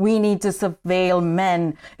 We need to surveil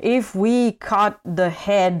men. If we cut the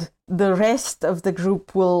head, the rest of the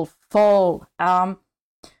group will fall.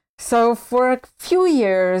 So for a few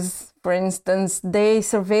years, for instance, they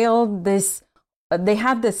surveilled this. They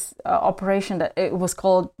had this operation that it was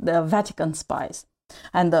called the Vatican Spies.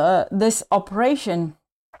 And this operation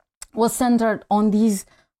was centered on these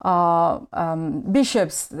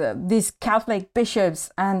bishops, these Catholic bishops,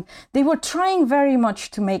 and they were trying very much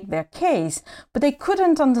to make their case, but they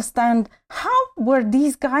couldn't understand how were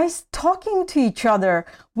these guys talking to each other.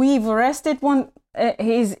 We've arrested one,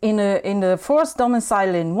 he's in a forced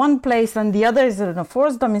domicile in one place, and the other is in a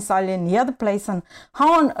forced domicile in the other place, and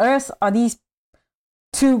how on earth are these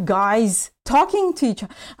two guys talking to each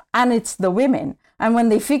other? And it's the women. And when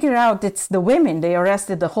they figure out it's the women, they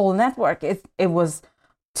arrested the whole network. It was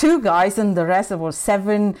two guys, and the rest, it was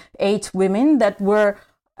 7, 8 women that were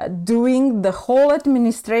doing the whole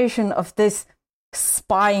administration of this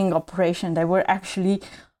spying operation. They were actually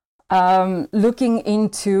looking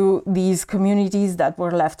into these communities that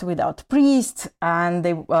were left without priests, and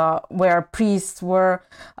they where priests were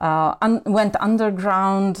went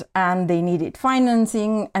underground and they needed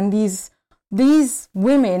financing. And these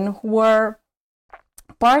women were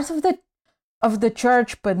part of the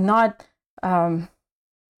church, but not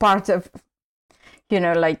part of,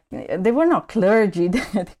 like they were not clergy.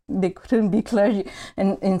 They couldn't be clergy.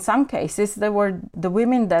 And in some cases, they were the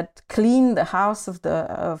women that cleaned the house of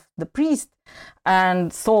the priest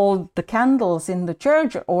and sold the candles in the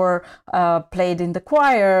church, or played in the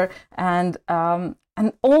choir, and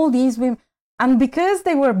all these women. And because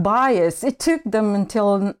they were biased, it took them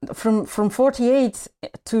until from 48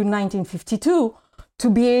 to 1952 to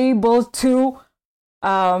be able to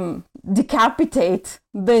decapitate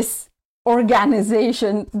this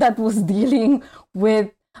organization that was dealing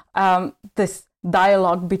with this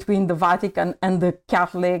dialogue between the Vatican and the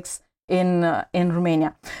Catholics in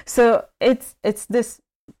Romania. So it's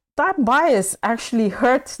that bias actually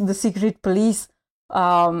hurt the secret police,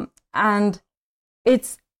 and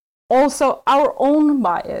it's also our own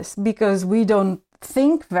bias, because we don't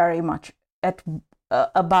think very much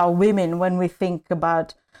about women when we think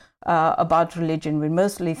about religion. We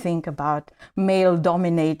mostly think about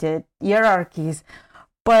male-dominated hierarchies.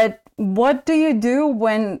 But what do you do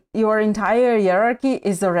when your entire hierarchy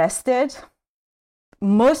is arrested?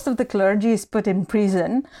 Most of the clergy is put in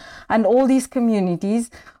prison, and all these communities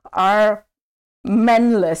are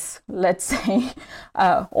menless, let's say.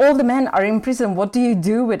 All the men are in prison. What do you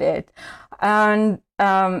do with it? And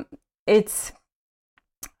it's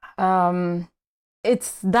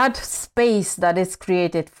that space that is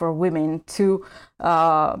created for women to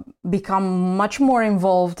become much more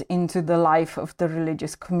involved into the life of the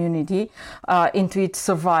religious community, into its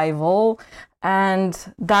survival. And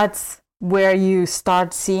that's where you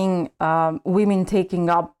start seeing women taking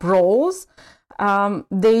up roles.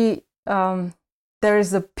 There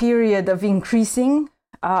is a period of increasing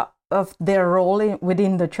of their role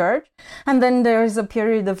within the church. And then there is a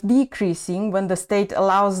period of decreasing when the state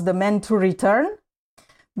allows the men to return.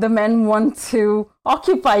 The men want to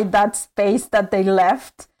occupy that space that they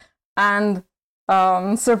left and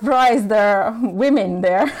surprise their women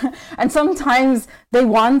there. And sometimes they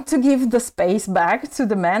want to give the space back to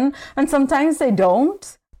the men, and sometimes they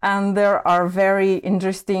don't. And there are very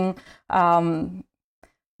interesting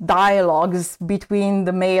dialogues between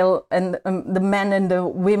the male and the men and the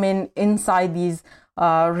women inside these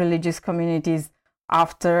religious communities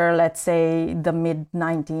after, let's say, the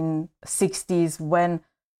mid-1960s, when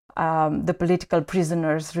the political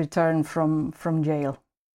prisoners return from jail.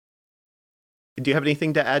 Do you have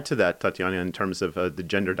anything to add to that, Tatiana, in terms of the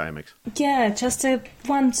gender dynamics? Yeah, just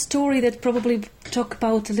one story that probably talk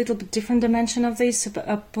about a little bit different dimension of this.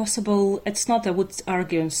 A possible, it's not, I would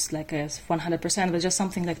argue, it's like a 100%, but just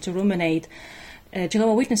something like to ruminate.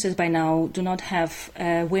 Jehovah's Witnesses by now do not have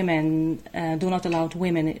women, do not allow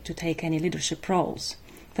women to take any leadership roles.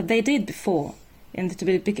 But they did before, in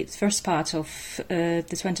the first part of the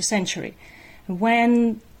 20th century.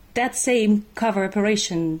 When that same cover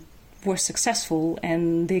operation were successful,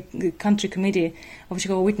 and the country committee of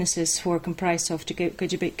Jehovah's Witnesses were comprised of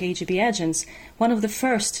KGB agents, one of the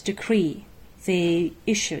first decree they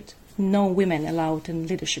issued no women allowed in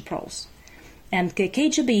leadership roles. And the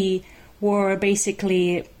KGB were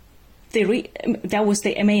basically, that was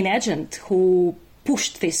the main agent who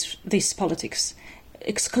pushed this politics,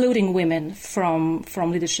 excluding women from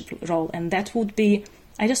leadership role. And that would be,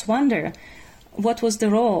 I just wonder, what was the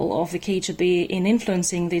role of the KGB in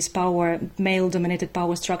influencing these male-dominated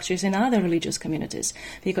power structures in other religious communities?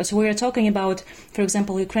 Because we are talking about, for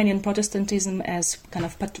example, Ukrainian Protestantism as kind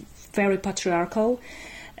of very patriarchal,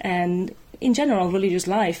 and in general, religious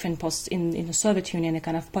life in the Soviet Union, a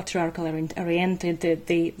kind of patriarchal oriented.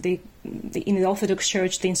 In the Orthodox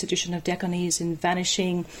Church, the institution of diaconia is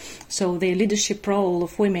vanishing, so the leadership role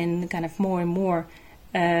of women kind of more and more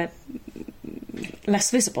less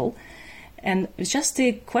visible. And it's just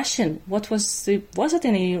the question, was it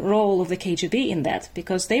any role of the KGB in that?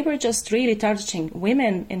 Because they were just really targeting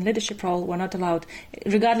women in leadership role were not allowed,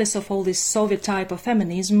 regardless of all this Soviet type of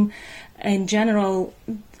feminism. In general,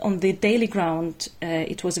 on the daily ground,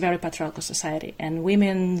 it was a very patriarchal society, and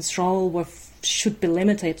women's role should be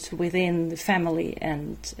limited within the family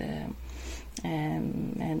and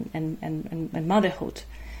motherhood.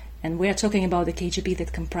 And we are talking about the KGB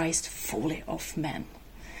that comprised fully of men.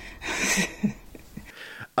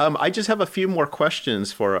 I just have a few more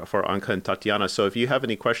questions for Anka and Tatiana. So if you have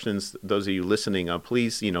any questions, those of you listening,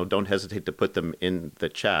 please, don't hesitate to put them in the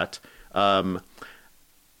chat.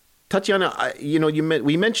 Tatiana,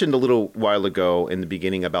 we mentioned a little while ago in the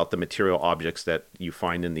beginning about the material objects that you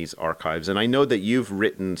find in these archives, and I know that you've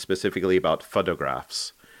written specifically about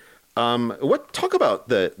photographs. Talk about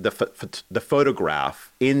the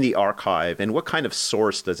photograph in the archive, and what kind of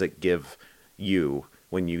source does it give you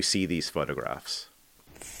when you see these photographs?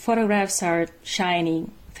 Photographs are shiny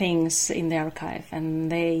things in the archive,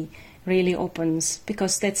 and they really opens,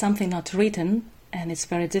 because that's something not written, and it's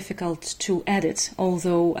very difficult to edit,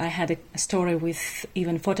 although I had a story with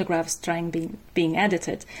even photographs being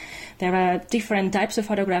edited. There are different types of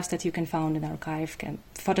photographs that you can find in the archive.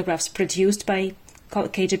 Photographs produced by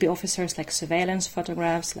KGB officers, like surveillance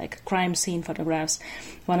photographs, like crime scene photographs.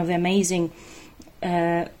 One of the amazing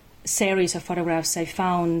series of photographs I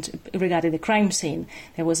found regarding the crime scene,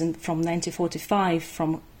 there was from 1945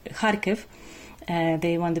 from Kharkiv.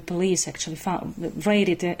 When the police actually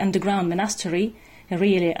raided the underground monastery, a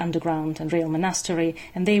really underground and real monastery,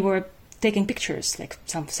 and they were taking pictures, like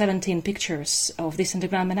some 17 pictures of this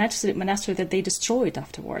underground monastery that they destroyed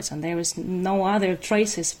afterwards, and there was no other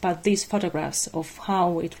traces but these photographs of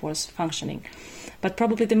how it was functioning. But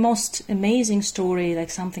probably the most amazing story,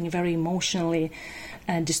 like something very emotionally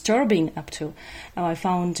disturbing up to, I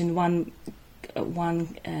found in one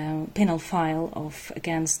penal file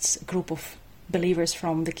against a group of believers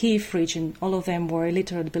from the Kiev region. All of them were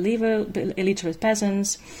illiterate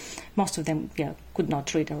peasants. Most of them, could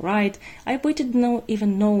not read or write. We didn't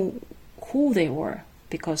even know who they were,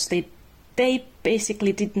 because they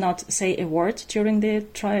basically did not say a word during the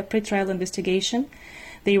pre-trial investigation.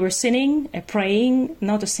 They were sinning, praying,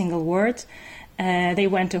 not a single word. They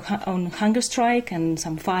went on hunger strike, and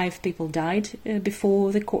some 5 people died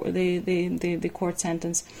before the court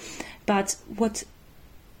sentence. But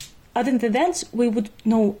other than that, we would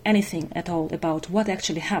know anything at all about what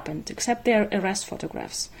actually happened, except their arrest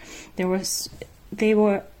photographs. They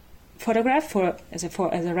were photographed for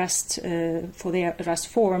their arrest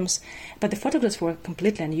forms, but the photographs were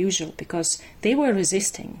completely unusual because they were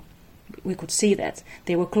resisting. We could see that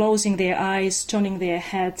they were closing their eyes, turning their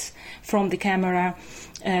heads from the camera.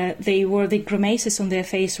 The grimaces on their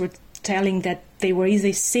face were telling that they were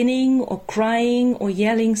either sinning or crying or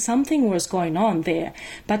yelling. Something was going on there.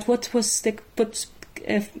 But what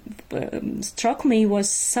struck me was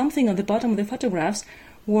something on the bottom of the photographs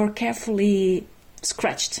were carefully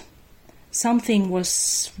scratched. Something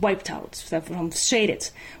was wiped out, shaded.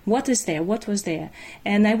 What is there? What was there?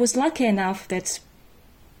 And I was lucky enough that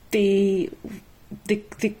the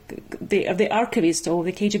archivist or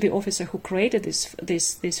the KGB officer who created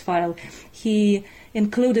this file, he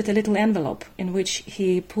included a little envelope in which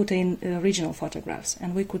he put in original photographs,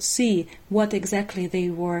 and we could see what exactly they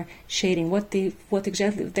were shading, what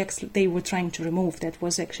exactly they were trying to remove. That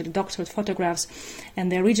was actually doctored photographs, and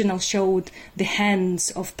the original showed the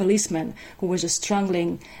hands of policemen who were just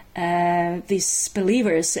strangling these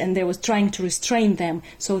believers, and they were trying to restrain them.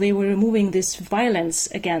 So they were removing this violence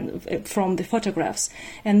again from the photographs,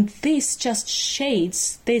 and this just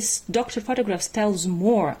shades. This doctored photographs tells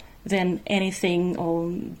more than anything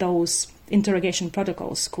on those interrogation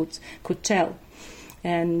protocols could tell.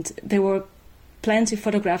 And there were plenty of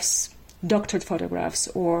photographs, doctored photographs,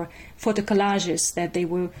 or photo collages that they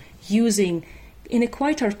were using in a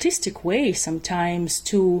quite artistic way sometimes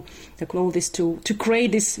to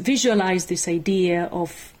create this, visualize this idea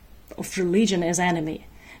of religion as enemy.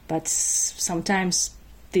 But sometimes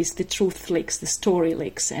the truth leaks, the story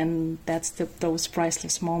leaks, and that's those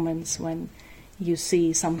priceless moments when you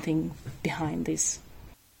see something behind this.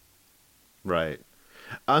 Right.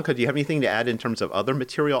 Anka, do you have anything to add in terms of other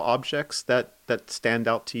material objects that stand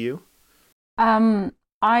out to you?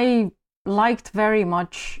 I liked very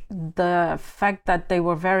much the fact that they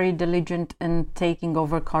were very diligent in taking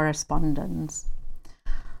over correspondence.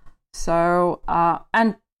 So,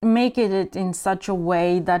 and making it in such a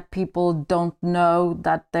way that people don't know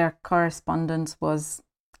that their correspondence was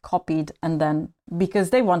copied, and then because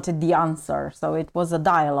they wanted the answer. So it was a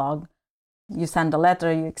dialogue. You send a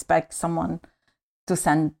letter, you expect someone to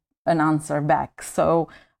send an answer back. So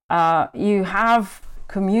you have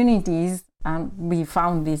communities, and we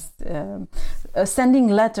found this sending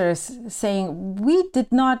letters saying, we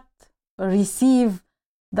did not receive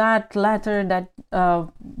that letter that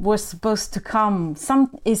was supposed to come.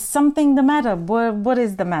 Is something the matter? What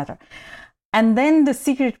is the matter? And then the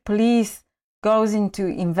secret police goes in to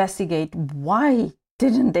investigate why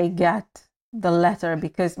didn't they get the letter,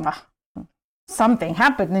 because something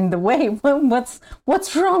happened in the way.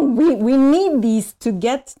 What's wrong? We need these to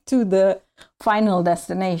get to the final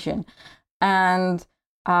destination. And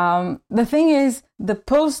the thing is, the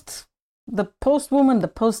postwoman, the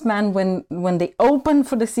postman, when they opened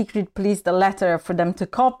for the secret police the letter for them to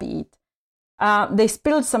copy it, they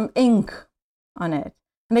spilled some ink on it.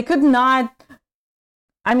 And they could not,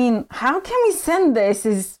 I mean, how can we send this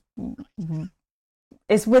is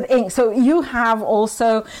with ink. So you have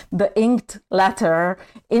also the inked letter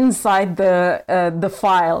inside the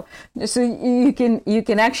file. So you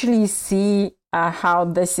can actually see how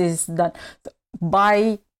this is done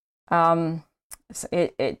by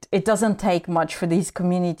it doesn't take much for this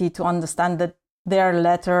community to understand that their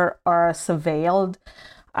letter are surveilled,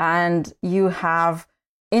 and you have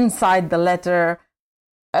inside the letter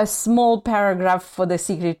a small paragraph for the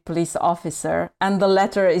secret police officer, and the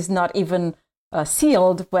letter is not even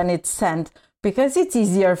sealed when it's sent, because it's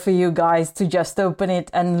easier for you guys to just open it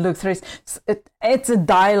and look through it. It's a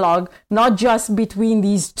dialogue, not just between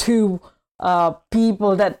these two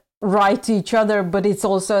people that write to each other, but it's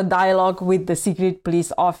also a dialogue with the secret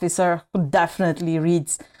police officer who definitely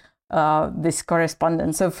reads this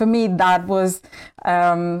correspondence. So for me, that was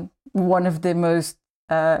one of the most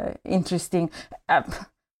interesting.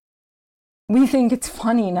 We think it's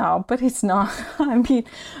funny now, but it's not. I mean,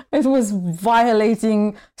 it was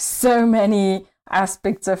violating so many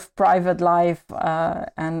aspects of private life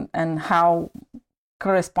and how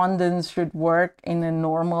correspondence should work in a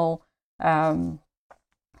normal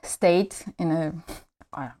state, in a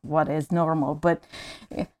what is normal, but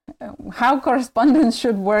how correspondence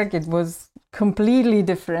should work, it was completely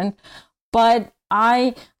different. But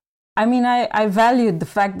I valued the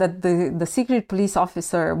fact that the secret police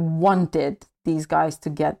officer wanted these guys to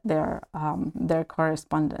get their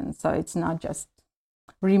correspondence. So it's not just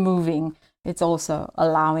removing, it's also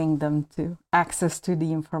allowing them to access to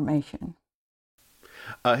the information.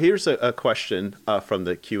 Here's a question from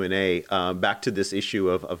the Q&A. Back to this issue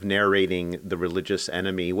of narrating the religious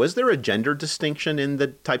enemy. Was there a gender distinction in the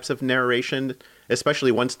types of narration,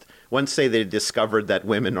 especially once say they discovered that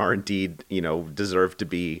women are indeed, deserve to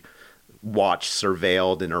be watched,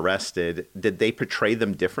 surveilled, and arrested? Did they portray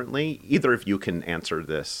them differently? Either of you can answer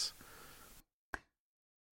this.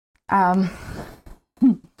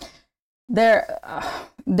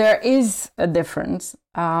 There is a difference.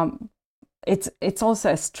 It's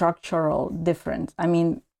also a structural difference. I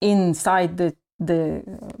mean, inside the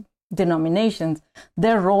denominations,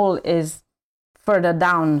 their role is further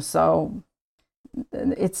down. So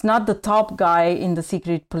it's not the top guy in the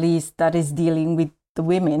secret police that is dealing with the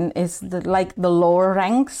women. It's the lower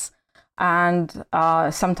ranks, and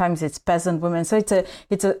sometimes it's peasant women. So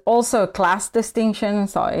it's also a class distinction.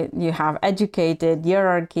 So you have educated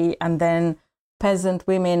hierarchy, and then peasant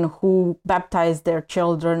women who baptize their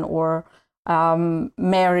children or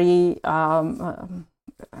marry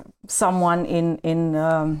someone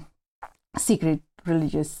in secret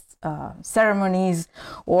religious ceremonies,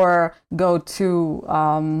 or go to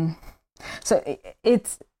so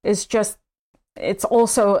it's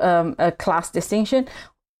also a class distinction.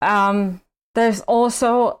 There's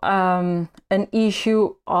also an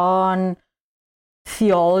issue on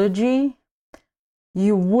theology.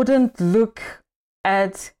 You wouldn't look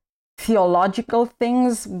at theological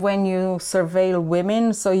things when you surveil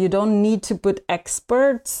women, so you don't need to put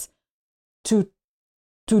experts to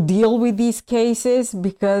deal with these cases,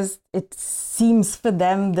 because it seems for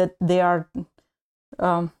them that they are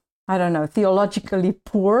I don't know, theologically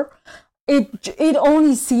poor. It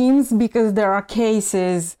only seems because there are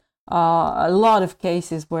cases, a lot of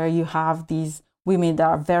cases where you have these women that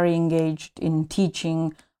are very engaged in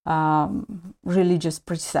teaching religious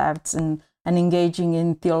precepts and engaging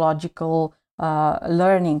in theological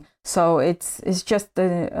learning. So it's just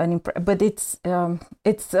but it's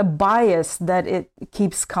a bias that it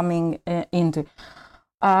keeps coming into.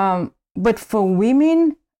 But for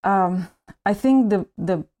women, I think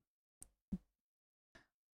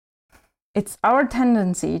it's our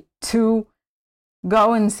tendency to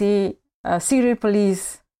go and see secret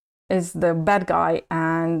police is the bad guy,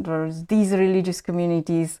 and these religious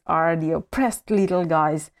communities are the oppressed little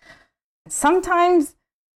guys. Sometimes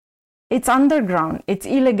it's underground, it's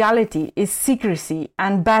illegality, it's secrecy,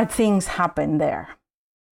 and bad things happen there.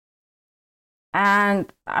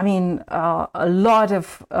 And I mean, a lot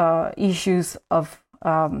of issues of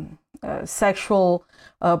sexual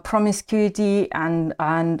promiscuity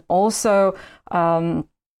and also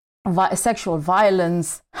sexual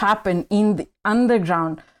violence happen in the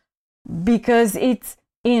underground, because it's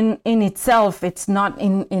in itself, it's not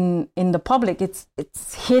in the public, it's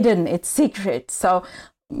hidden, it's secret. So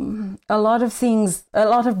a lot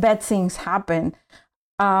of bad things happen.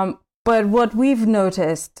 But what we've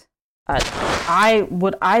noticed,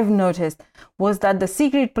 what I've noticed was that the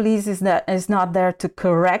secret police is not there to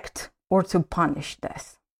correct or to punish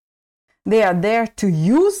this. They are there to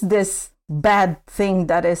use this bad thing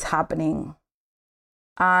that is happening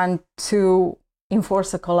and to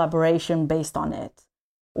enforce a collaboration based on it,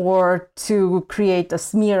 or to create a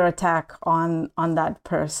smear attack on that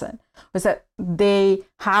person. Was that they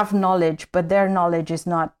have knowledge, but their knowledge is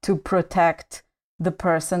not to protect the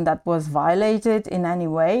person that was violated in any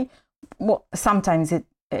way. Well, sometimes it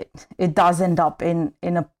does end up in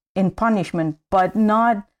punishment, but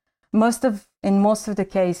not in most of the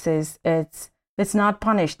cases it's not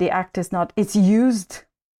punished. The act is not. It's used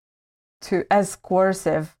as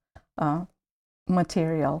coercive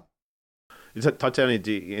material. Tatiana,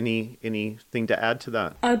 anything to add to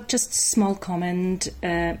that? Just a small comment.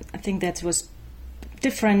 I think that was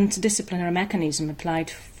different disciplinary mechanism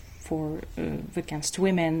applied for against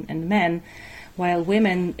women and men, while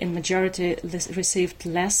women in majority received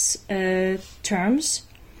less terms,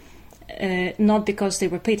 not because they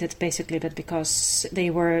were pitted basically, but because they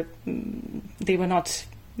were not.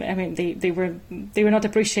 I mean, they were not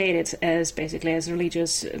appreciated as basically as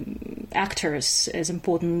religious actors, as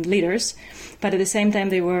important leaders, but at the same time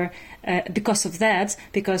they were because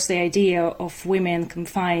the idea of women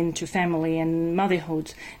confined to family and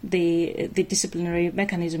motherhood, the disciplinary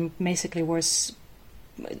mechanism basically was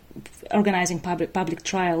organizing public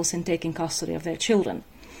trials and taking custody of their children.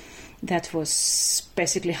 That was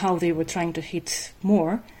basically how they were trying to hit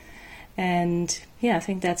more, and yeah, I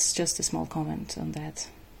think that's just a small comment on that.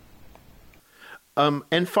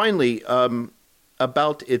 And finally,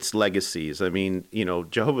 about its legacies. I mean,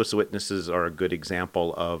 Jehovah's Witnesses are a good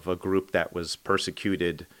example of a group that was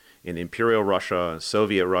persecuted in Imperial Russia,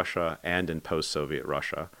 Soviet Russia, and in post-Soviet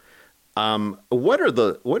Russia. What are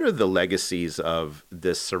the legacies of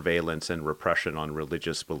this surveillance and repression on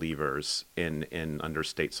religious believers in under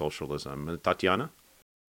state socialism? Tatiana?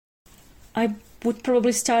 I would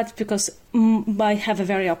probably start because I have a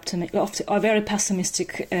very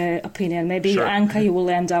pessimistic opinion. Maybe Sure. Anka, you will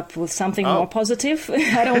end up with something more positive.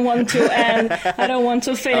 I don't want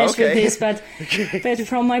to finish with this, but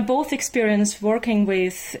from my both experience working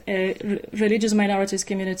with religious minorities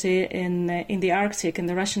community in the Arctic, in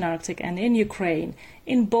the Russian Arctic, and in Ukraine,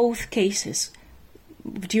 in both cases,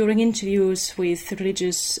 during interviews with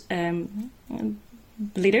religious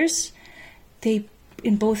leaders,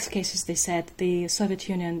 in both cases, they said the Soviet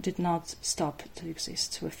Union did not stop to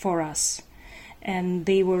exist for us. And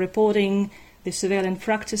they were reporting the surveillance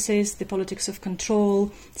practices, the politics of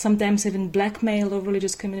control, sometimes even blackmail of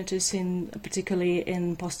religious communities, particularly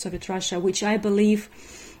in post-Soviet Russia, which I believe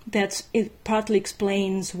that it partly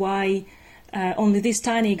explains why only this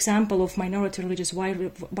tiny example of minority religious, why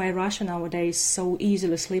Russia nowadays so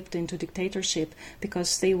easily slipped into dictatorship,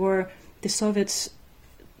 because the Soviets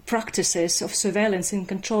practices of surveillance and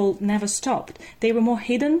control never stopped. They were more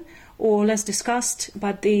hidden or less discussed,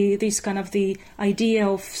 but the idea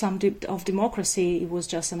of democracy, it was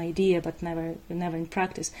just an idea, but never in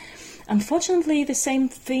practice. Unfortunately, the same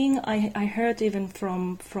thing I heard even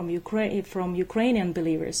from Ukrainian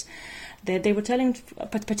believers, that they were telling,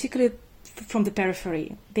 but particularly from the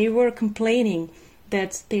periphery, they were complaining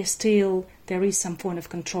that there's there is some form of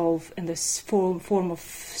control in this form of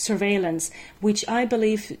surveillance, which I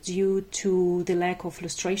believe due to the lack of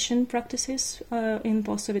lustration practices in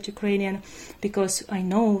post-Soviet Ukrainian, because I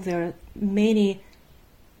know there are many,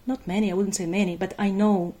 not many, I wouldn't say many, but I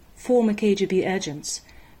know former KGB agents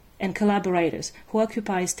and collaborators who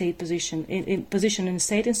occupy state position in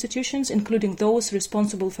state institutions, including those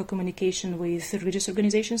responsible for communication with religious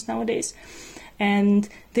organizations nowadays. And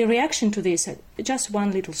the reaction to this, just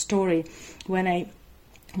one little story. When I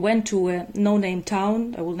went to a no-name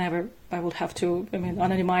town, I will have to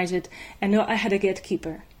anonymize it, and I had a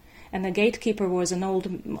gatekeeper. And the gatekeeper was an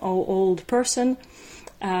old person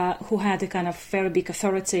who had a kind of very big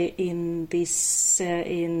authority in this,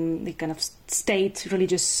 in the kind of state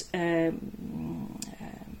religious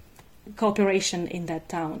cooperation in that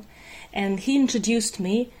town. And he introduced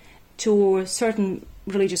me to certain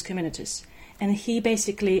religious communities. And he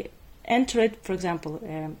basically entered, for example,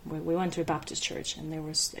 we went to a Baptist church, and there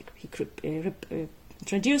was like he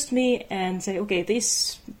introduced me and said, okay,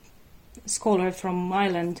 this scholar from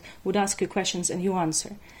Ireland would ask you questions and you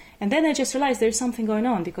answer. And then I just realized there's something going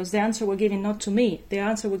on, because the answer were given not to me, the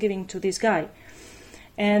answer were given to this guy.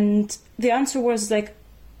 And the answer was like,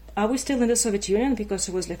 are we still in the Soviet Union? Because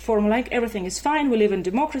it was like formal, like everything is fine, we live in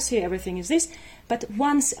democracy, everything is this. But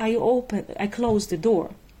once I closed the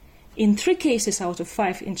door, in 3 cases out of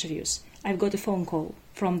 5 interviews, I've got a phone call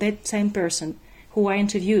from that same person who I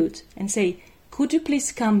interviewed and say, could you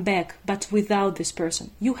please come back, but without this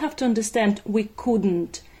person? You have to understand we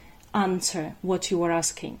couldn't answer what you were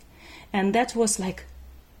asking. And that was like,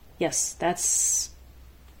 yes, that's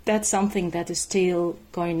something that is still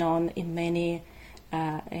going on in many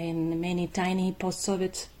tiny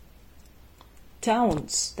post-Soviet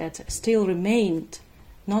towns that still remained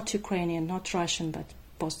not Ukrainian, not Russian, but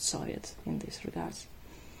post-Soviet in this regard.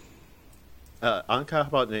 Anka, how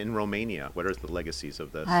about in Romania? What are the legacies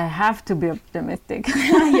of this? I have to be optimistic.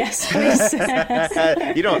 Yes, please.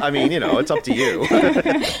 It's up to you.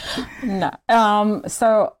 No.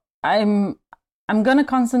 So I'm going to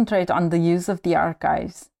concentrate on the use of the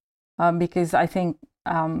archives because I think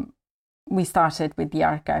we started with the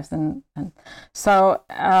archives, and so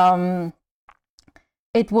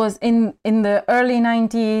it was in the early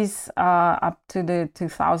 90s up to the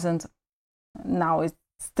 2000s. Now it's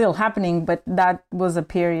still happening, but that was a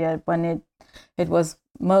period when it was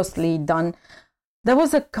mostly done. There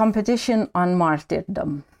was a competition on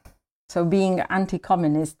martyrdom. So being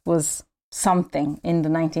anti-communist was something in the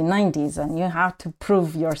 1990s, and you have to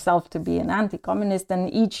prove yourself to be an anti-communist,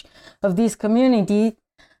 and each of these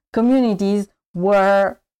communities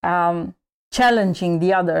were challenging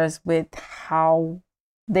the others with how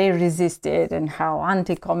they resisted and how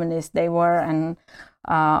anti-communist they were, and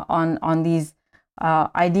on these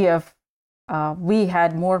idea of we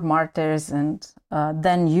had more martyrs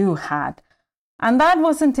than you had. And that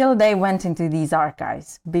was until they went into these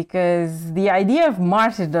archives, because the idea of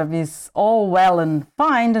martyrdom is all well and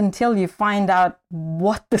fine until you find out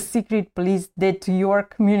what the secret police did to your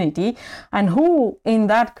community and who in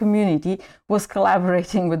that community was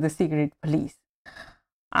collaborating with the secret police.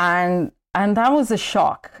 And that was a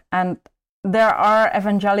shock. And there are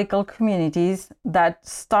evangelical communities that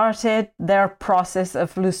started their process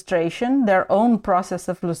of lustration, their own process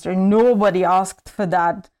of lustration. Nobody asked for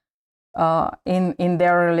that in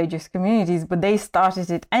their religious communities, but they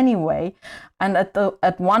started it anyway. And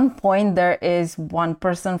at one point, there is one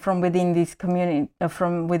person from within this community,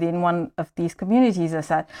 from within one of these communities, that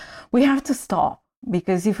said, "We have to stop,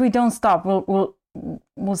 because if we don't stop, we'll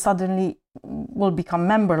suddenly become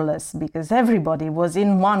memberless, because everybody was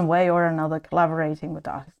in one way or another collaborating with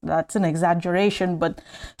us." That's an exaggeration, but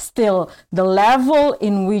still, the level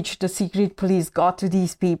in which the secret police got to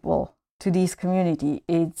these people, to this community,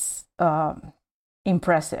 it's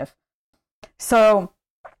impressive. So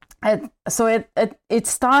it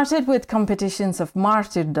started with competitions of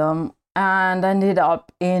martyrdom and ended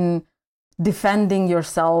up in defending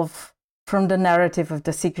yourself from the narrative of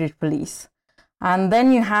the secret police. And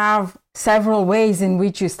then you have several ways in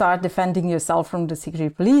which you start defending yourself from the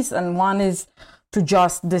secret police. And one is to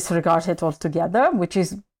just disregard it altogether, which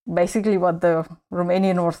is basically what the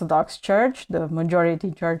Romanian Orthodox Church, the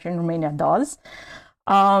majority church in Romania, does.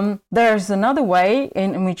 There's another way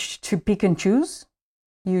in which to pick and choose.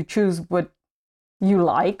 You choose what you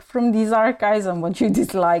like from these archives, and what you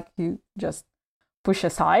dislike, you just push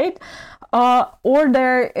aside. Or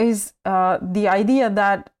there is the idea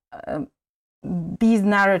that these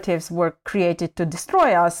narratives were created to destroy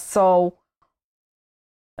us, so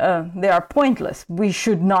they are pointless. We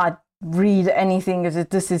should not read anything as if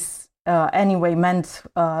this is anyway meant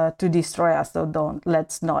to destroy us, so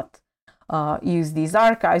let's not use these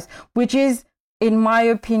archives, which is, in my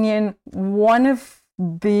opinion, one of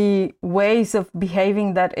the ways of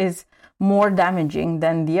behaving that is more damaging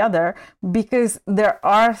than the other, because there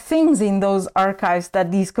are things in those archives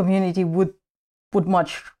that these community would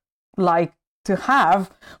much like to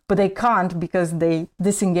have, but they can't because they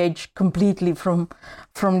disengage completely from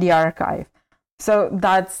the archive. So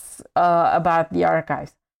that's about the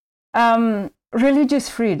archives. Religious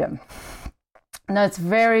freedom. Now, it's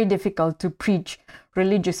very difficult to preach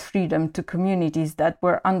religious freedom to communities that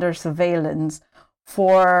were under surveillance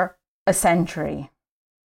for a century,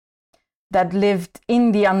 that lived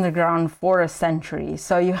in the underground for a century.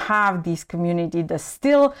 So you have these communities that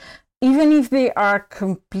still, even if they are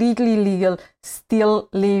completely legal, still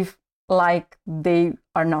live like they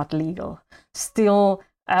are not legal, still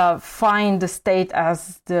find the state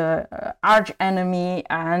as the arch enemy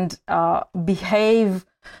and behave.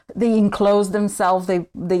 They enclose themselves. They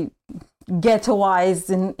ghettoize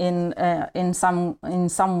in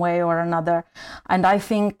some way or another. And I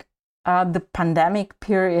think the pandemic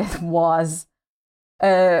period was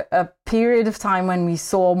a period of time when we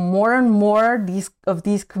saw more and more of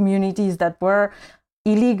these communities that were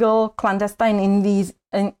illegal, clandestine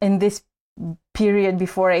in this period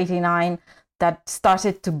before '89, that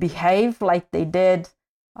started to behave like they did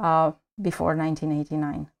before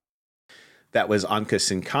 1989. That was Anka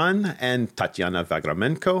Sinkan and Tatiana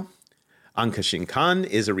Vagramenko. Anka Sinkan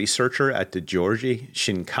is a researcher at the Georgi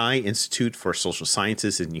Shinkai Institute for Social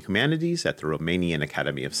Sciences and Humanities at the Romanian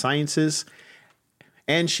Academy of Sciences.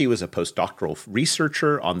 And she was a postdoctoral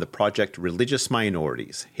researcher on the project Religious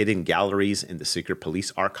Minorities, Hidden Galleries in the Secret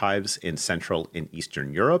Police Archives in Central and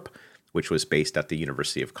Eastern Europe, which was based at the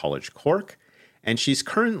University of College Cork. And she's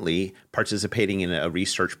currently participating in a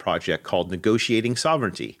research project called Negotiating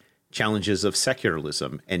Sovereignty, Challenges of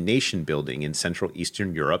Secularism and Nation Building in Central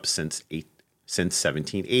Eastern Europe since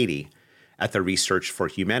 1780 at the Research for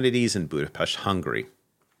Humanities in Budapest, Hungary.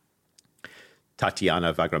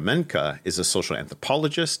 Tatiana Vagramenko is a social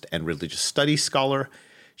anthropologist and religious studies scholar.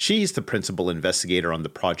 She's the principal investigator on the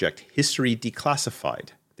project History Declassified,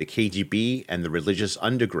 the KGB and the religious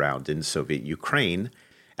underground in Soviet Ukraine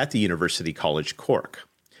at the University College Cork.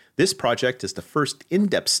 This project is the first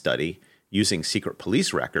in-depth study using secret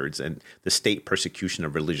police records and the state persecution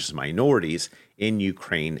of religious minorities in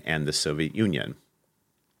Ukraine and the Soviet Union.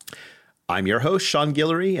 I'm your host, Sean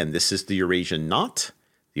Guillory, and this is the Eurasian Knot.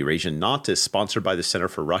 The Eurasian Knot is sponsored by the Center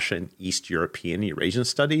for Russia and East European Eurasian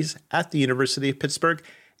Studies at the University of Pittsburgh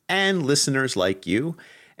and listeners like you.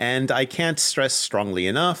 And I can't stress strongly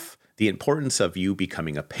enough the importance of you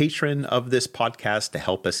becoming a patron of this podcast to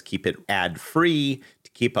help us keep it ad-free,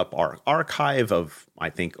 to keep up our archive of, I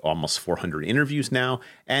think, almost 400 interviews now,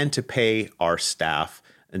 and to pay our staff,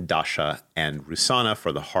 Dasha and Rusana,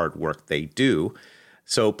 for the hard work they do.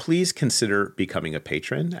 So please consider becoming a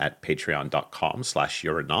patron at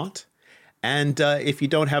patreon.com/youreanot. And if you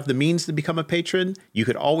don't have the means to become a patron, you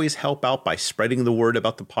could always help out by spreading the word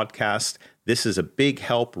about the podcast. This is a big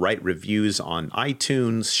help. Write reviews on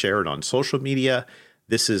iTunes, share it on social media.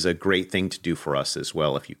 This is a great thing to do for us as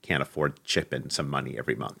well if you can't afford to chip in some money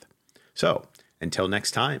every month. So until next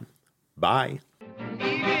time, bye.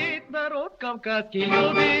 Народ кавказский,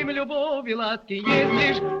 любим любовь ласки,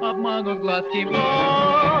 если ж обманут глазки.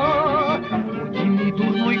 Будем и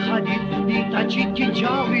дурной ходить, и точить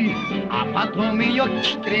кинжалы, а потом ее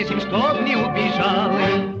тресим, чтоб не убежала.